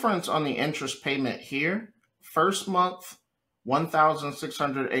difference on the interest payment here, first month,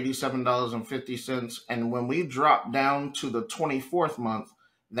 $1,687.50. And when we drop down to the 24th month,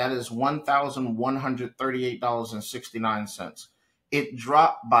 that is $1,138.69. It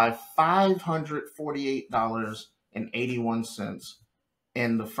dropped by $548.81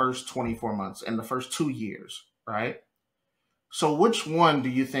 in the first 24 months, in the first 2 years, right? So which one do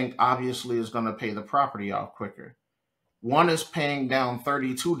you think obviously is going to pay the property off quicker? One is paying down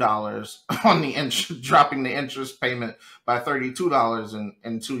 $32 on the interest, dropping the interest payment by $32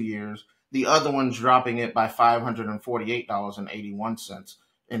 in 2 years. The other one's dropping it by $548.81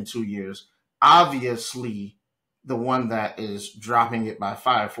 in 2 years. Obviously, the one that is dropping it by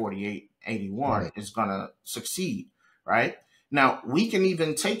 $548.81 is going to succeed, right? Now, we can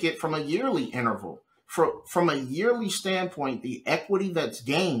even take it from a yearly interval. From a yearly standpoint, the equity that's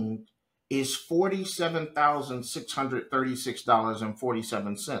gained is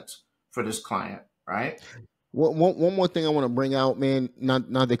 $47,636.47 for this client, right? One more thing I want to bring out, man,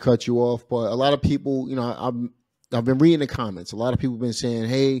 not to cut you off, but a lot of people, I've been reading the comments. A lot of people have been saying,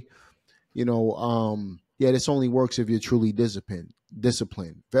 hey, this only works if you're truly disciplined.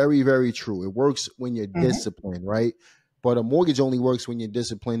 Very, very true. It works when you're disciplined, right? But a mortgage only works when you're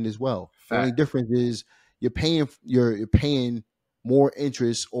disciplined as well. Fact. The only difference is you're paying more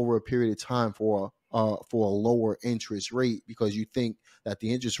interest over a period of time for a lower interest rate because you think that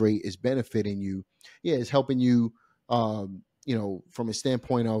the interest rate is benefiting you. Yeah, it's helping you, from a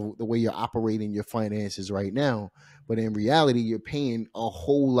standpoint of the way you're operating your finances right now. But in reality, you're paying a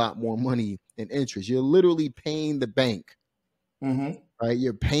whole lot more money in interest. You're literally paying the bank, right?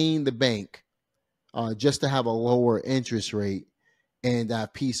 You're paying the bank just to have a lower interest rate and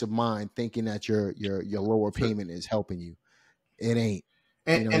that peace of mind, thinking that your lower payment is helping you. It ain't.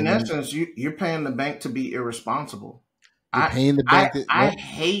 In essence, you're paying the bank to be irresponsible. You're paying the bank. I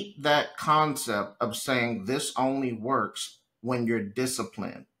hate that concept of saying this only works when you're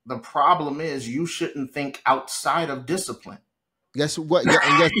disciplined. The problem is you shouldn't think outside of discipline. Guess what? And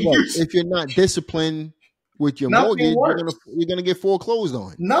guess what? If you're not disciplined with your mortgage, you're gonna get foreclosed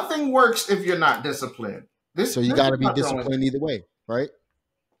on. Nothing works if you're not disciplined. So you got to be disciplined either way, right?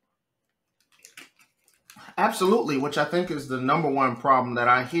 Absolutely, which I think is the number one problem that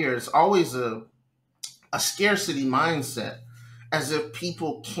I hear. It's always a scarcity mindset, as if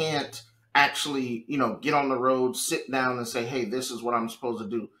people can't actually, get on the road, sit down and say, hey, this is what I'm supposed to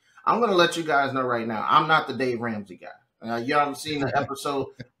do. I'm going to let you guys know right now, I'm not the Dave Ramsey guy. You haven't seen the episode.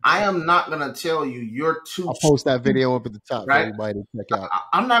 I am not going to tell you you're too I'll post that video up at the top for everybody to check out.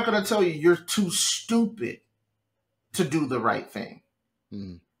 I'm not going to tell you you're too stupid to do the right thing.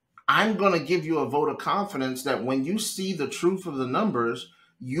 I'm going to give you a vote of confidence that when you see the truth of the numbers,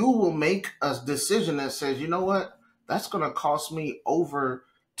 you will make a decision that says, you know what, that's going to cost me over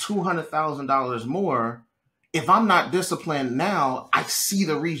 $200,000 more. If I'm not disciplined now, I see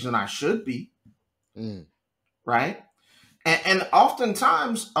the reason I should be. Right? And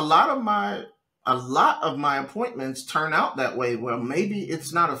oftentimes a lot of my appointments turn out that way. Well, maybe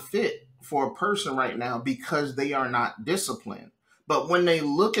it's not a fit for a person right now because they are not disciplined. But when they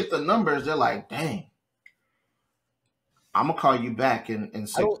look at the numbers, they're like, dang, I'm going to call you back in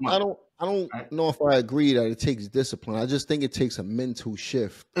 6 months. I don't know if I agree that it takes discipline. I just think it takes a mental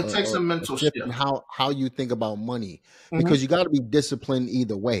shift. It takes a mental shift in how you think about money, because you got to be disciplined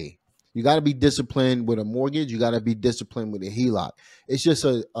either way. You got to be disciplined with a mortgage. You got to be disciplined with a HELOC. It's just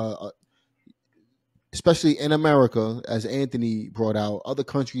especially in America, as Anthony brought out, other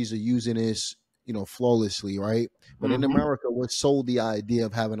countries are using this, flawlessly, right? But in America, we're sold the idea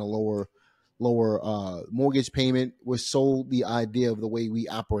of having a lower mortgage payment. We're sold the idea of the way we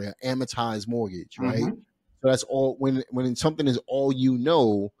operate, amortized mortgage, right? So that's all. When something is all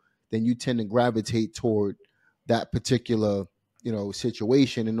then you tend to gravitate toward that particular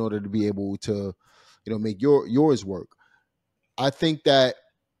situation in order to be able to make yours work. I think that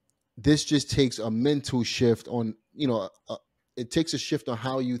this just takes a mental shift on it takes a shift on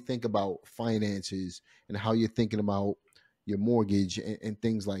how you think about finances and how you're thinking about your mortgage and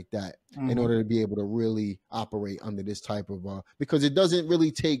things like that in order to be able to really operate under this type of because it doesn't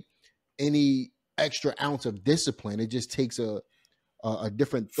really take any extra ounce of discipline. It just takes a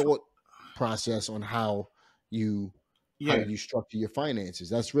different thought process on how you structure your finances.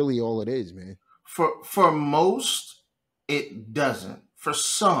 That's really all it is, man. For most, it doesn't. For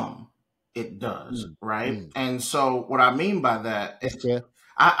some, it does, right? And so what I mean by that is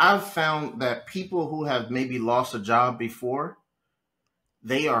I've found that people who have maybe lost a job before,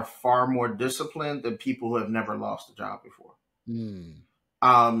 they are far more disciplined than people who have never lost a job before.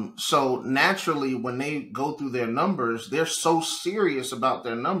 So naturally, when they go through their numbers, they're so serious about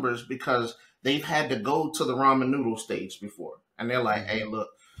their numbers because they've had to go to the ramen noodle stage before. And they're like, hey, look,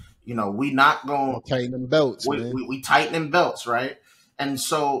 we not going, Tighten them belts, man. we tightening belts, right? And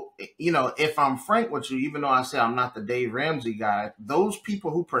so, if I'm frank with you, even though I say I'm not the Dave Ramsey guy, those people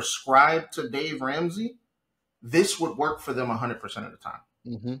who prescribe to Dave Ramsey, this would work for them 100% of the time.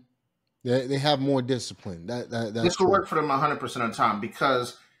 Mm-hmm. They have more discipline. That's this will work for them 100% of the time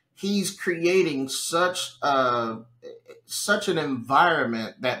because he's creating such an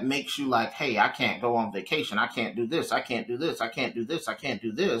environment that makes you like, hey, I can't go on vacation. I can't do this. I can't do this. I can't do this. I can't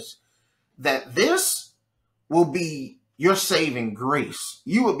do this. That this will be your saving grace.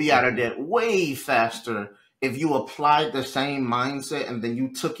 You would be out of debt way faster if you applied the same mindset and then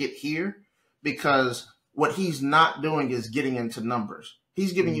you took it here, because what he's not doing is getting into numbers.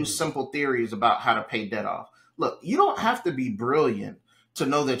 He's giving you simple theories about how to pay debt off. Look, you don't have to be brilliant to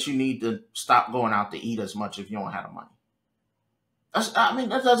know that you need to stop going out to eat as much if you don't have the money.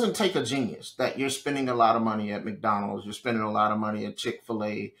 That doesn't take a genius that you're spending a lot of money at McDonald's, you're spending a lot of money at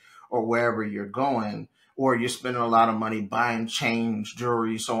Chick-fil-A or wherever you're going, or you're spending a lot of money buying change,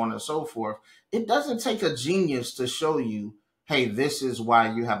 jewelry, so on and so forth. It doesn't take a genius to show you, hey, this is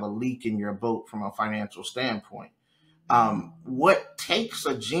why you have a leak in your boat from a financial standpoint. What takes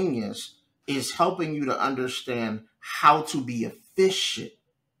a genius is helping you to understand how to be efficient,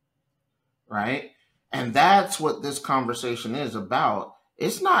 right? And that's what this conversation is about.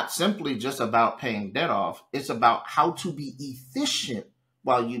 It's not simply just about paying debt off. It's about how to be efficient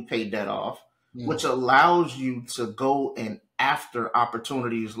while you pay debt off, which allows you to go and after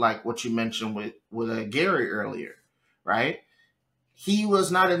opportunities like what you mentioned with Gary earlier, right? He was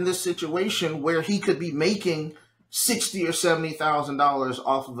not in this situation where he could be making $60,000 or $70,000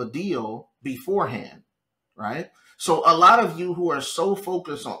 off of a deal beforehand, right? So a lot of you who are so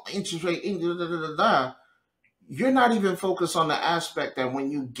focused on interest rate, you're not even focused on the aspect that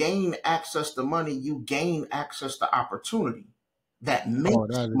when you gain access to money, you gain access to opportunity that makes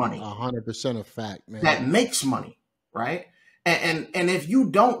money. 100% a fact, man. That makes money, right? And if you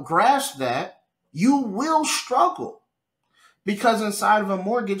don't grasp that, you will struggle, because inside of a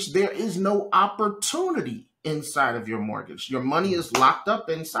mortgage, there is no opportunity inside of your mortgage. Your money is locked up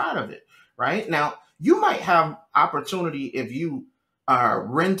inside of it, right? Now, you might have opportunity if you are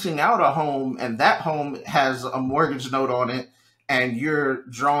renting out a home and that home has a mortgage note on it and you're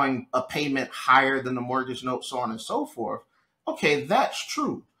drawing a payment higher than the mortgage note, so on and so forth. Okay, that's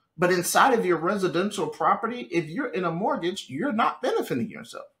true. But inside of your residential property, if you're in a mortgage, you're not benefiting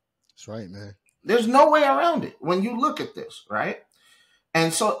yourself. That's right, man. There's no way around it when you look at this, right?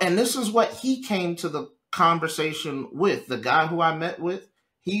 And this is what he came to the conversation with. The guy who I met with,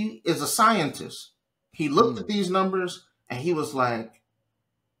 he is a scientist. He looked at these numbers and he was like,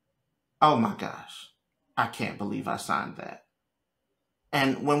 oh my gosh, I can't believe I signed that.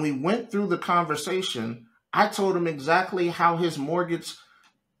 And when we went through the conversation, I told him exactly how his mortgage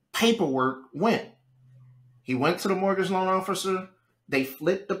paperwork went. He went to the mortgage loan officer. They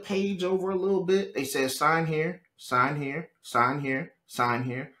flipped the page over a little bit. They said, sign here, sign here, sign here, sign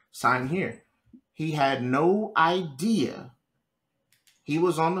here, sign here. He had no idea he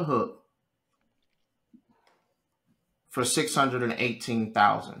was on the hook for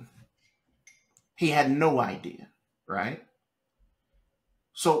 $618,000. He had no idea, right?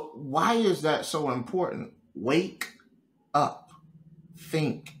 So why is that so important? Wake up.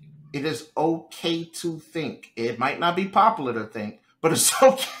 Think. It is okay to think. It might not be popular to think, but it's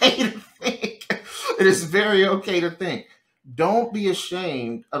okay to think. It is very okay to think. Don't be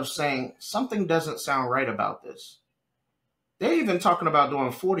ashamed of saying something doesn't sound right about this. They're even talking about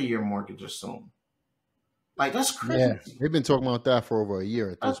doing 40-year mortgages soon. Like, that's crazy. Yeah, they've been talking about that for over a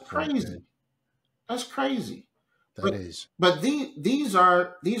year. That's crazy. That's crazy. But these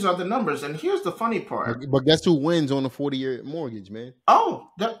are the numbers. And here's the funny part. But guess who wins on a 40-year mortgage, man? Oh,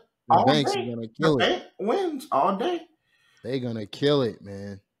 the banks are gonna kill it. Bank wins all day. They're gonna kill it,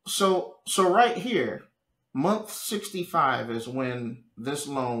 man. So right here, month 65 is when this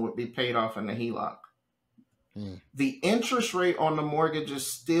loan would be paid off in the HELOC. The interest rate on the mortgage is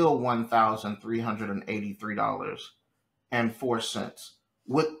still $1,383.04,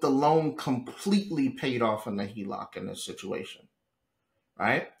 with the loan completely paid off in the HELOC in this situation,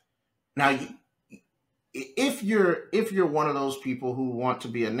 right? Now, if you're one of those people who want to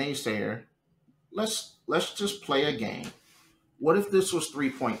be a naysayer, let's just play a game. What if this was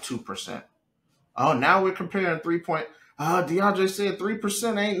 3.2%? Oh, now we're comparing DeAndre said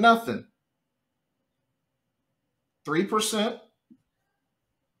 3% ain't nothing. 3%.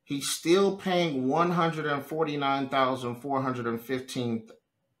 he's still paying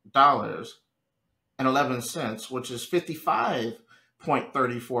 $149,415.11, which is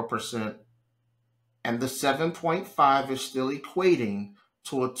 55.34%. And the 7.5 is still equating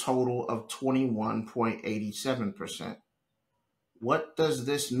to a total of 21.87%. What does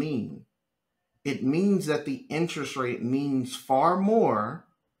this mean? It means that the interest rate means far more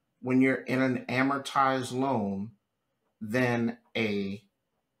when you're in an amortized loan than a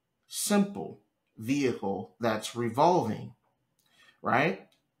simple vehicle that's revolving, right?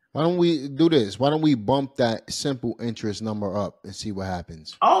 Why don't we do this? Why don't we bump that simple interest number up and see what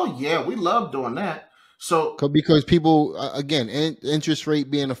happens? Oh, yeah, we love doing that. So, because people, again, interest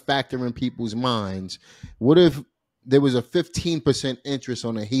rate being a factor in people's minds. What if there was a 15% interest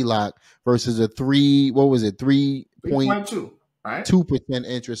on a HELOC versus a 3.2, right? 2%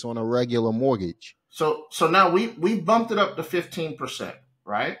 interest on a regular mortgage. So now we bumped it up to 15%,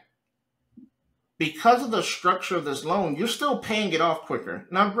 right? Because of the structure of this loan, you're still paying it off quicker.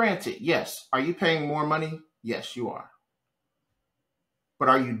 Now, granted, yes, are you paying more money? Yes, you are. But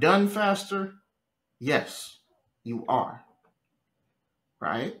are you done faster? Yes, you are.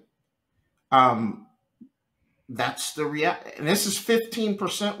 Right? That's the reality. And this is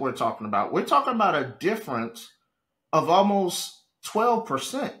 15% we're talking about. We're talking about a difference of almost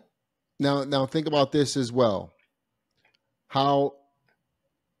 12%. Now think about this as well. How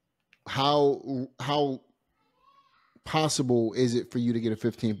possible is it for you to get a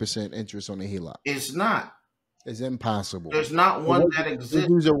 15% interest on a HELOC? It's not. It's impossible. There's not one that exists.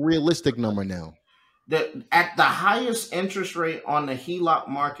 Use a realistic number now. At the highest interest rate on the HELOC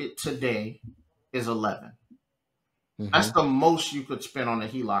market today is 11. Mm-hmm. That's the most you could spend on a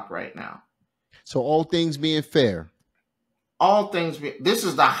HELOC right now. So all things being fair. This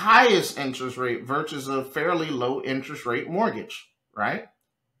is the highest interest rate versus a fairly low interest rate mortgage, right?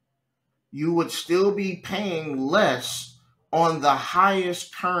 You would still be paying less on the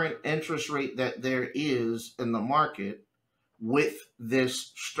highest current interest rate that there is in the market with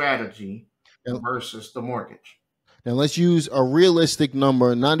this strategy versus the mortgage. Now let's use a realistic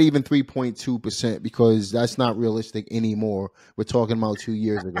number, not even 3.2%, because that's not realistic anymore. We're talking about 2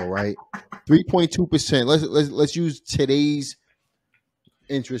 years ago, right? 3.2%. Let's use today's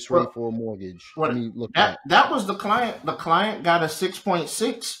interest rate for a mortgage. Let me look that was the client. The client got a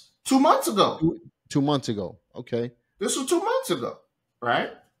 6.6 2 months ago. 2 months ago. Okay. This was 2 months ago,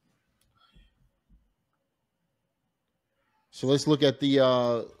 right? So let's look at the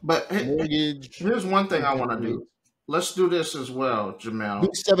mortgage. Here's one thing I want to do. Let's do this as well, Jamel.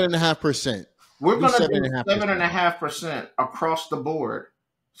 7.5%. We're going to do 7.5% across the board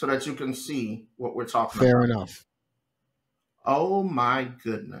so that you can see what we're talking about. Fair enough. Oh my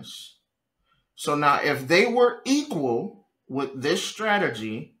goodness. So now if they were equal with this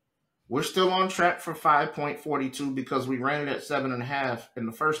strategy, we're still on track for 5.42 because we ran it at 7.5 in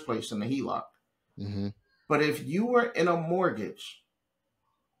the first place in the HELOC. Mm-hmm. But if you were in a mortgage,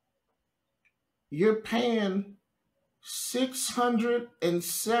 you're paying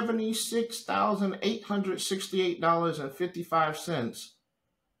 $676,868.55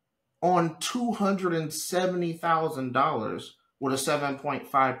 on $270,000 with a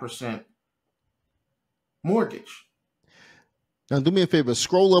 7.5% mortgage. Now, do me a favor.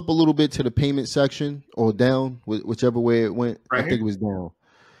 Scroll up a little bit to the payment section or down, whichever way it went. Right, I think it was down.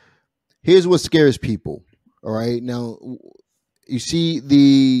 Here's what scares people. All right. Now, you see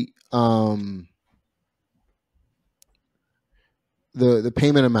the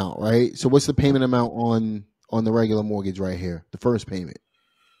payment amount, right? So what's the payment amount on the regular mortgage right here? The first payment.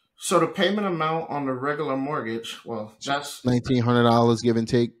 So the payment amount on the regular mortgage, well, that's $1,900, give and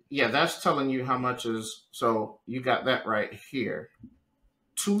take. Yeah, that's telling you how much is. So you got that right here.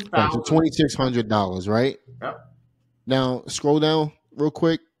 $2,600, right? Yep. Now scroll down real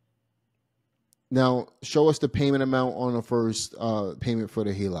quick. Now show us the payment amount on the first payment for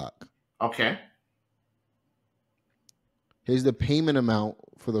the HELOC. Okay. Here's the payment amount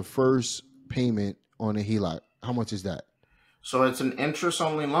for the first payment on a HELOC. How much is that? So it's an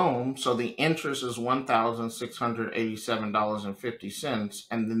interest-only loan. So the interest is $1,687.50.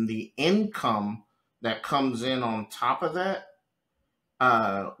 And then the income that comes in on top of that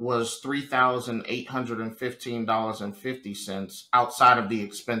was $3,815.50 outside of the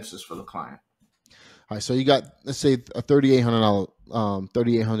expenses for the client. All right. So you got, let's say, a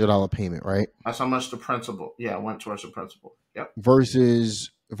 $3,800 payment, right? That's how much the principal. Yeah, went towards the principal. Yep. Versus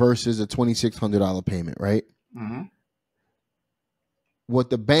a $2,600 payment, right? Mm-hmm. What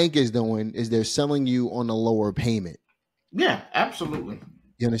the bank is doing is they're selling you on a lower payment. Yeah, absolutely.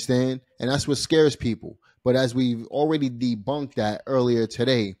 You understand? And that's what scares people. But as we've already debunked that earlier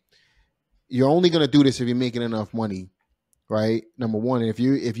today, you're only going to do this if you're making enough money, right? Number one, if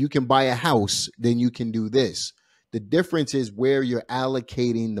you can buy a house, then you can do this. The difference is where you're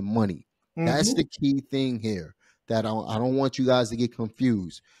allocating the money. That's the key thing here that I don't want you guys to get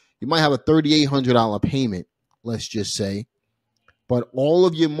confused. You might have a $3,800 payment, let's just say, but all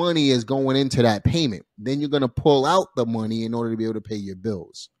of your money is going into that payment. Then you're going to pull out the money in order to be able to pay your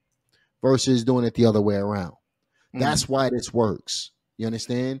bills versus doing it the other way around. That's why this works. You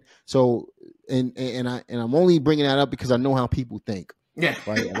understand? So, and I'm only bringing that up because I know how people think. Yeah.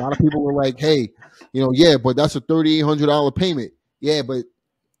 Right. A lot of people were like, "Hey, yeah, but that's a $3,800 payment. Yeah, but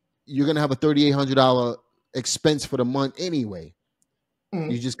you're gonna have a $3,800 expense for the month anyway.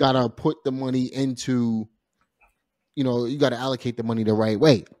 You just gotta put the money into, you gotta allocate the money the right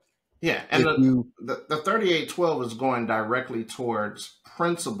way." Yeah, and the 3812 is going directly towards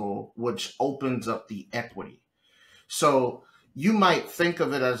principal, which opens up the equity. So you might think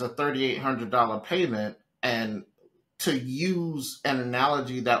of it as a $3,800 payment, and to use an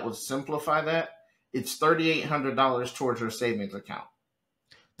analogy that would simplify that, it's $3,800 towards your savings account.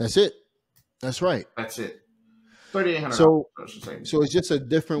 That's it. That's right. That's it. $3,800. So it's just a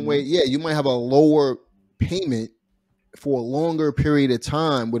different way. Yeah, you might have a lower payment for a longer period of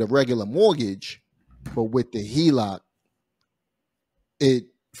time with a regular mortgage, but with the HELOC, it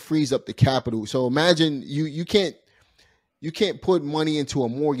frees up the capital. So imagine you can't put money into a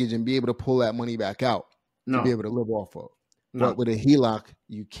mortgage and be able to pull that money back out to be able to live off of. No. But with a HELOC,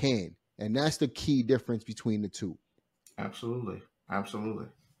 you can. And that's the key difference between the two. Absolutely. Absolutely.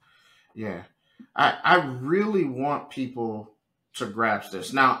 Yeah. I really want people to grasp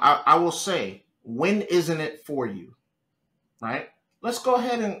this. Now, I will say, when isn't it for you? Right? Let's go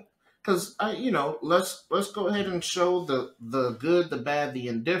ahead and, because, let's go ahead and show the good, the bad, the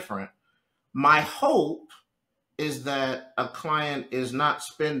indifferent. My hope is that a client is not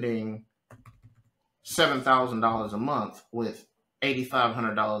spending $7,000 a month with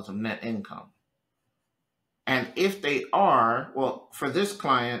 $8,500 of net income. And if they are, well, for this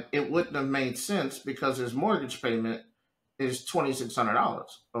client, it wouldn't have made sense because his mortgage payment is $2,600,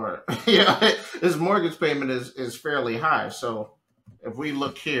 or his mortgage payment is fairly high. So if we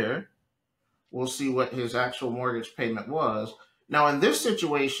look here, we'll see what his actual mortgage payment was. Now, in this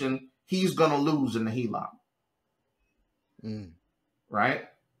situation, he's going to lose in the HELOC. Right?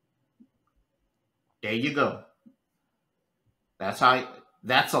 There you go. That's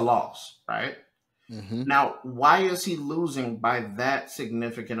a loss, right? Now, why is he losing by that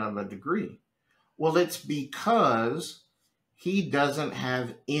significant of a degree? Well, it's because he doesn't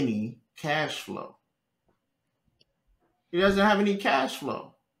have any cash flow. He doesn't have any cash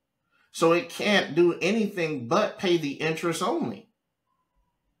flow. So it can't do anything but pay the interest only.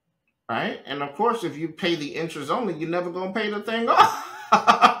 Right? And of course, if you pay the interest only, you're never going to pay the thing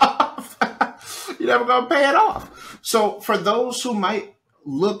off. You're never going to pay it off. So for those who might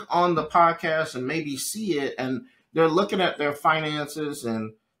look on the podcast and maybe see it, and they're looking at their finances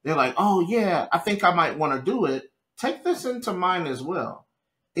and they're like, "Oh yeah, I think I might want to do it." Take this into mind as well.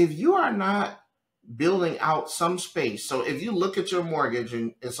 If you are not building out some space, so if you look at your mortgage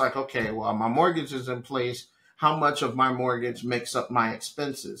and it's like, okay, well, my mortgage is in place. How much of my mortgage makes up my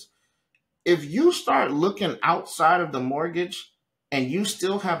expenses? If you start looking outside of the mortgage and you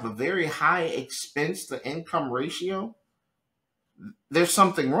still have a very high expense to income ratio, there's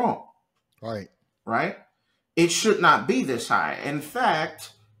something wrong. Right? It should not be this high. In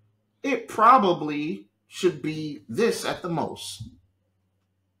fact, it probably should be this at the most.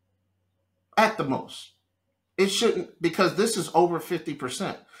 At the most. It shouldn't, because this is over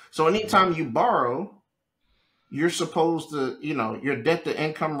 50%. So anytime you borrow, you're supposed to, your debt to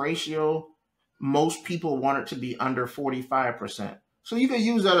income ratio, most people want it to be under 45%. So you can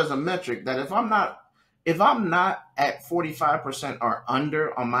use that as a metric that if I'm not at 45% or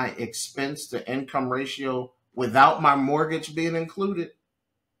under on my expense to income ratio without my mortgage being included,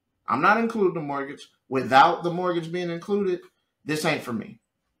 I'm not including the mortgage. Without the mortgage being included, this ain't for me.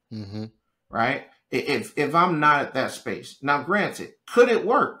 Right? If I'm not at that space. Now, granted, could it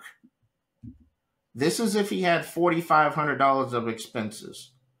work? This is if he had $4,500 of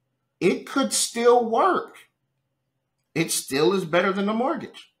expenses. It could still work. It still is better than the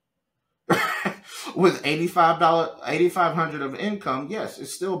mortgage. With $8,500 of income, yes,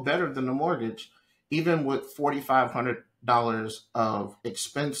 it's still better than the mortgage, even with $4,500 of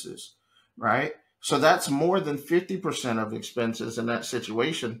expenses, right? So that's more than 50% of expenses in that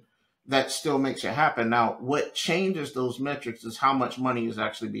situation. That still makes it happen. Now, what changes those metrics is how much money is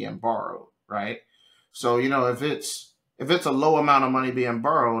actually being borrowed, right? So, if it's a low amount of money being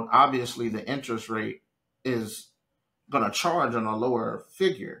borrowed, obviously the interest rate is going to charge on a lower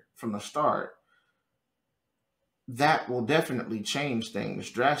figure from the start, that will definitely change things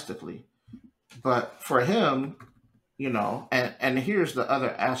drastically. But for him, and here's the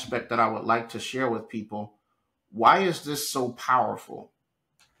other aspect that I would like to share with people. Why is this so powerful?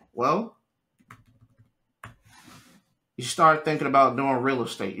 Well, you start thinking about doing real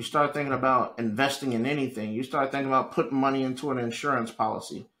estate. You start thinking about investing in anything. You start thinking about putting money into an insurance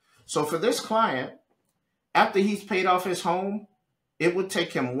policy. So for this client, after he's paid off his home, it would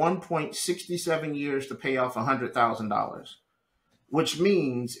take him 1.67 years to pay off $100,000, which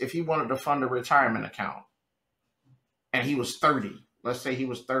means if he wanted to fund a retirement account and he was 30, let's say he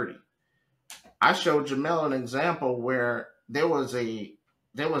was 30, I showed Jamel an example where there was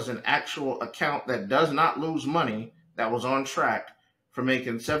an actual account that does not lose money that was on track for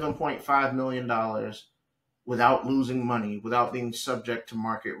making $7.5 million without losing money, without being subject to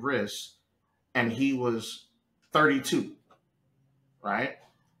market risk. And he was 32, right?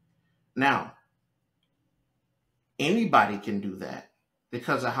 Now, anybody can do that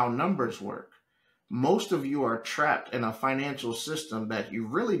because of how numbers work. Most of you are trapped in a financial system that you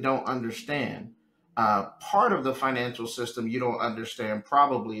really don't understand. Part of the financial system you don't understand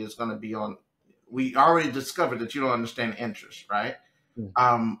probably is going to be on, we already discovered that you don't understand interest, right?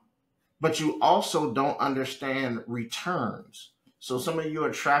 Mm-hmm. But you also don't understand returns. So some of you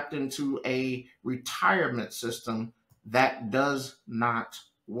are trapped into a retirement system that does not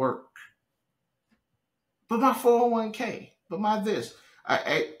work. But my 401k, but my this.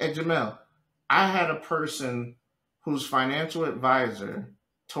 Jamel, I had a person whose financial advisor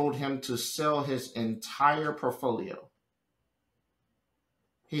told him to sell his entire portfolio.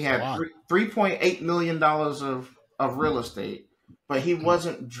 He had $3.8 million of real estate, but he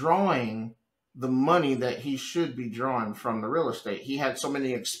wasn't drawing the money that he should be drawing from the real estate. He had so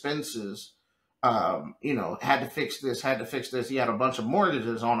many expenses, had to fix this, had to fix this. He had a bunch of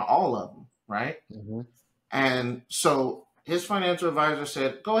mortgages on all of them, right? Mm-hmm. And so his financial advisor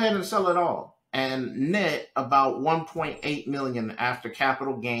said, go ahead and sell it all and net about 1.8 million after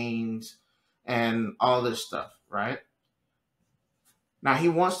capital gains and all this stuff, right? Now he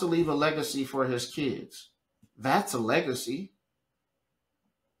wants to leave a legacy for his kids. That's a legacy,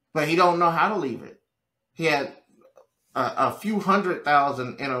 but he don't know how to leave it. He had a few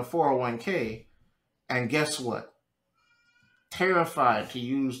 $100,000 in a 401k, and guess what? Terrified to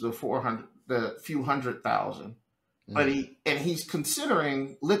use the few $100,000. But he's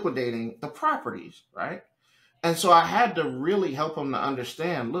considering liquidating the properties, right? And so I had to really help him to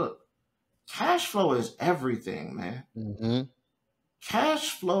understand, look, cash flow is everything, man. Mm-hmm.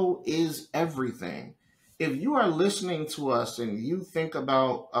 Cash flow is everything. If you are listening to us and you think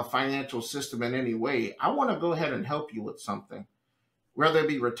about a financial system in any way, I want to go ahead and help you with something, whether it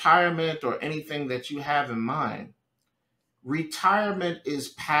be retirement or anything that you have in mind. Retirement is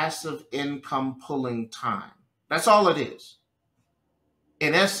passive income pulling time. That's all it is.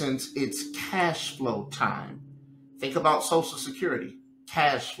 In essence, it's cash flow time. Think about Social Security,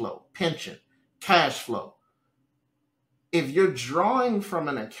 cash flow, pension, cash flow. If you're drawing from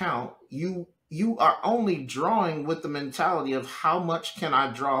an account, you are only drawing with the mentality of how much can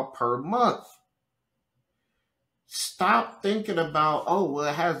I draw per month. Stop thinking about,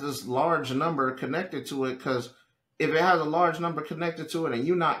 it has this large number connected to it, because if it has a large number connected to it and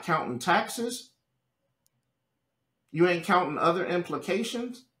you're not counting taxes, you ain't counting other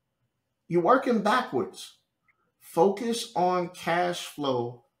implications, you're working backwards. Focus on cash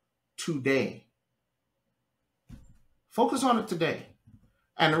flow today. Focus on it today.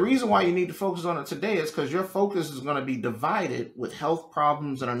 And the reason why you need to focus on it today is because your focus is going to be divided with health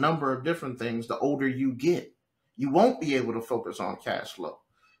problems and a number of different things the older you get. You won't be able to focus on cash flow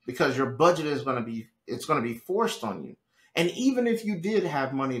because your budget is going to be forced on you. And even if you did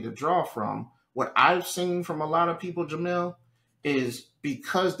have money to draw from, what I've seen from a lot of people, Jamel, is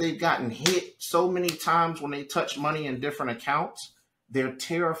because they've gotten hit so many times when they touch money in different accounts, they're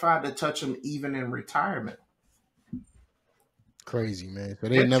terrified to touch them even in retirement. Crazy, man. So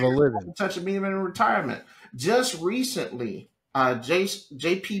they never living. Touch them even in retirement. Just recently,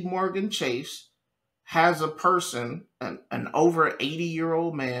 JP Morgan Chase has a person, an over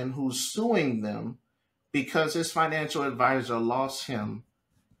 80-year-old man, who's suing them because his financial advisor lost him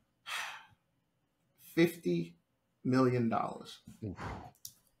 $50 million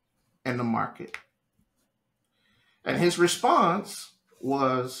in the market. And his response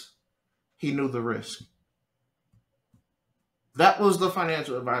was he knew the risk. That was the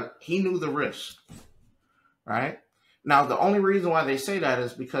financial advisor. He knew the risk, right? Now, the only reason why they say that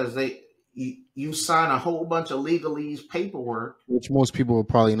is because you sign a whole bunch of legalese paperwork, which most people are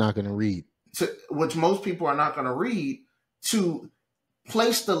probably not going to read. which most people are not going to read, to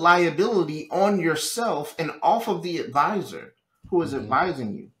place the liability on yourself and off of the advisor who is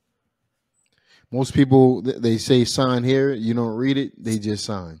advising you. Most people, they say sign here. You don't read it. They just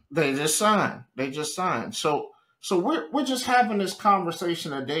sign. They just sign. So we're just having this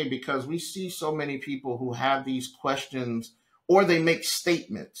conversation today because we see so many people who have these questions, or they make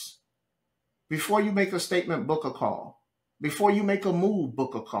statements. Before you make a statement, book a call. Before you make a move,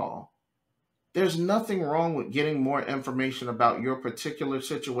 book a call. There's nothing wrong with getting more information about your particular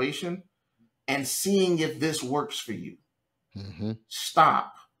situation and seeing if this works for you. Mm-hmm.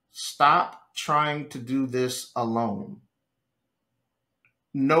 Stop trying to do this alone.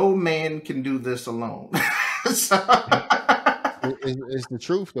 No man can do this alone. It's the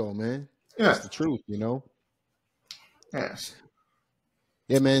truth, though, man. Yeah. It's the truth, you know? Yes.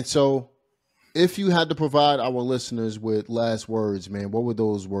 Yeah, man. So if you had to provide our listeners with last words, man, what would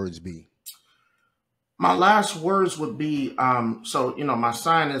those words be? My last words would be, so, you know, my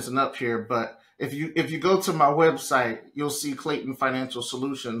sign isn't up here, but if you go to my website, you'll see Clayton Financial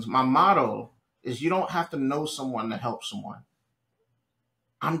Solutions. My motto is you don't have to know someone to help someone.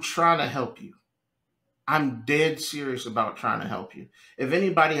 I'm trying to help you. I'm dead serious about trying to help you. If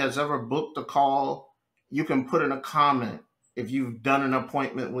anybody has ever booked a call, you can put in a comment if you've done an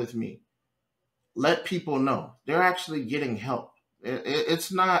appointment with me. Let people know they're actually getting help.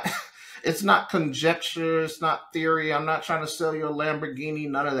 It's not conjecture. It's not theory. I'm not trying to sell you a Lamborghini.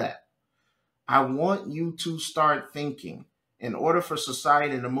 None of that. I want you to start thinking. In order for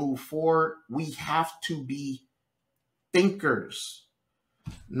society to move forward, we have to be thinkers,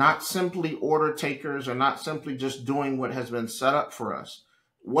 not simply order takers, or not simply just doing what has been set up for us.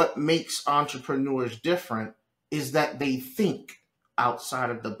 What makes entrepreneurs different is that they think outside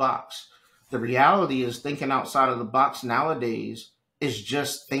of the box. The reality is thinking outside of the box nowadays is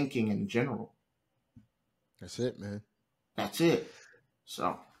just thinking in general. That's it, man. That's it.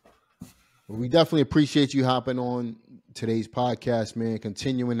 So we definitely appreciate you hopping on today's podcast, man,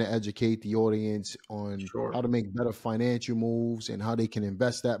 continuing to educate the audience on how to make better financial moves and how they can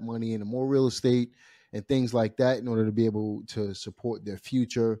invest that money into more real estate and things like that in order to be able to support their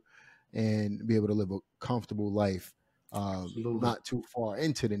future and be able to live a comfortable life, not too far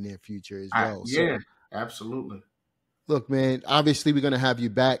into the near future as well. Yeah, absolutely. Look, man, obviously we're going to have you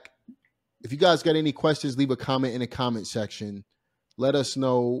back. If you guys got any questions, leave a comment in the comment section. Let us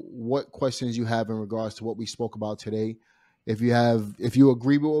know what questions you have in regards to what we spoke about today. If you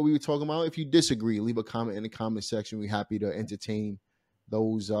agree with what we were talking about, if you disagree, leave a comment in the comment section. We're happy to entertain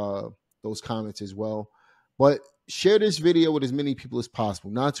those comments as well. But share this video with as many people as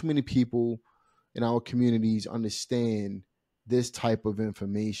possible. Not too many people in our communities understand this type of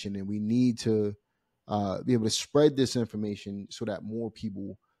information, and we need to be able to spread this information so that more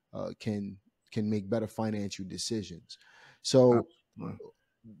people can make better financial decisions. So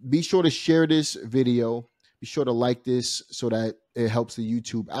be sure to share this video. Be sure to like this so that it helps the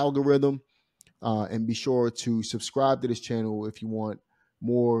YouTube algorithm. And be sure to subscribe to this channel if you want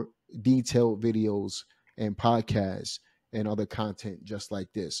more detailed videos and podcasts and other content just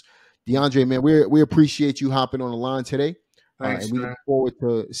like this. DeAndre, man, we appreciate you hopping on the line today. Thanks, and we look forward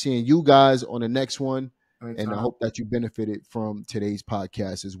to seeing you guys on the next one. Anytime. And I hope that you benefited from today's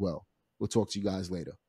podcast as well. We'll talk to you guys later.